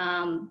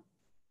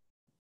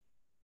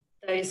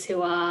those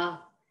who are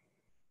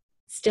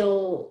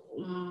still,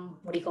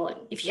 what do you call it?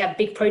 If you have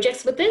big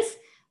projects with this,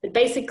 but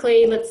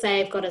basically, let's say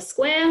I've got a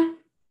square,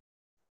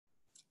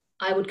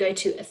 I would go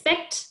to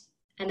Effect,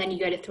 and then you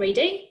go to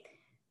 3D.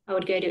 I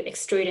would go to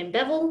Extrude and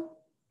Bevel.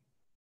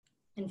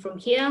 And from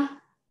here,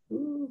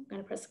 I'm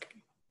gonna press,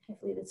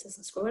 hopefully this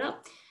doesn't screw it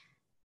up.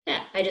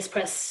 Yeah, I just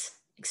press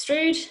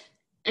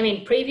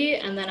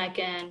Preview, and then I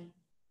can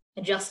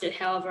adjust it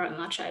however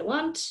much I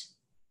want,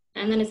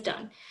 and then it's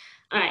done.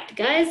 All right,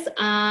 guys,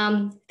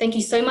 thank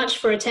you so much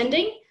for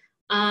attending.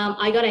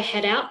 I gotta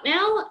head out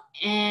now,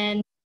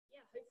 and yeah,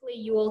 hopefully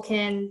you all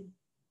can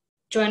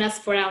join us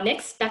for our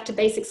next Back to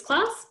Basics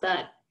class,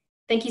 but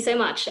thank you so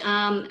much.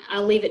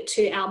 I'll leave it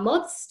to our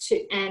mods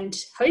and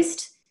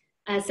host,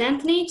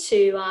 Anthony,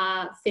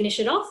 to finish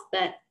it off,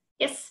 but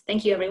yes,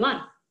 thank you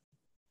everyone.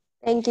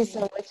 Thank you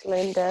so much,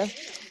 Linda.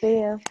 See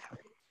ya.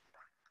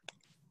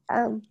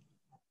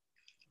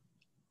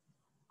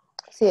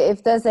 So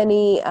if there's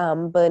any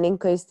burning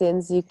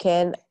questions, you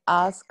can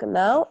ask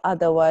now.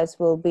 Otherwise,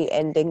 we'll be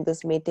ending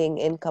this meeting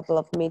in a couple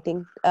of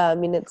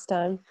minutes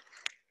time.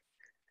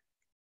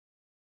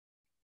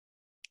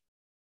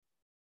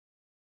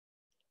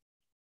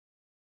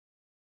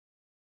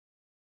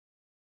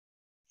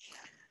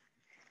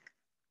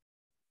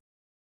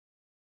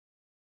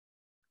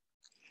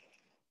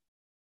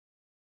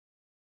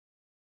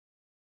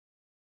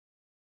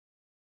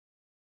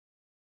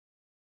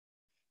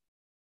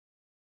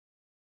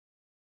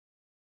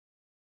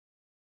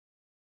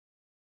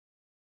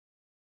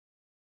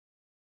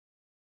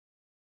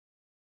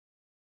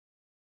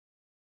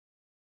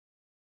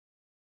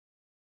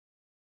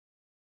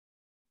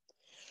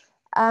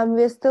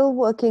 We're still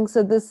working,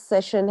 so this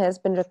session has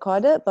been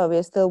recorded, but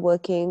we're still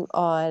working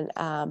on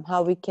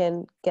how we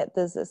can get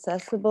this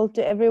accessible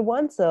to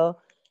everyone. So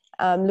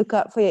look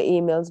out for your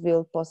emails.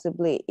 We'll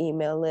possibly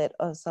email it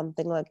or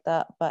something like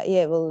that. But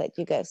yeah, we'll let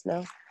you guys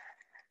know.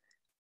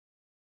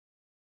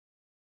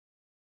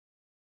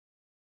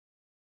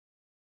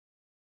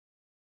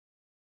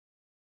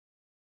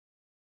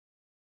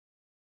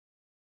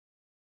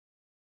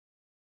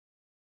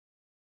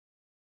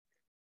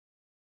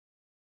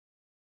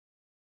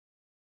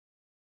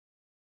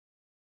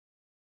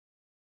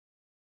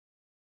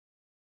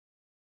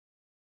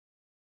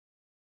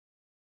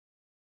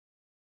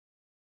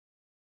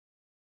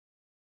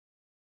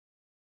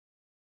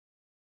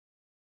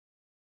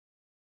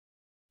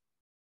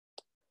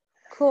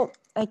 Cool.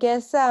 I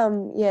guess,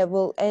 yeah,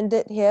 we'll end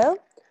it here.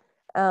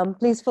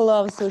 Please follow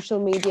our social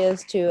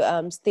medias to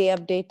stay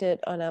updated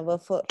on our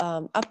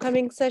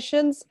upcoming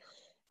sessions.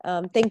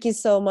 Thank you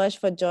so much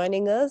for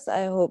joining us.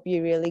 I hope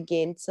you really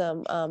gained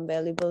some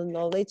valuable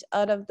knowledge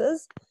out of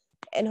this,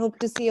 and hope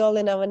to see you all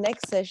in our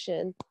next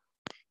session.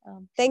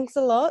 Thanks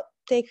a lot.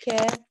 Take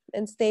care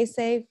and stay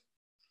safe.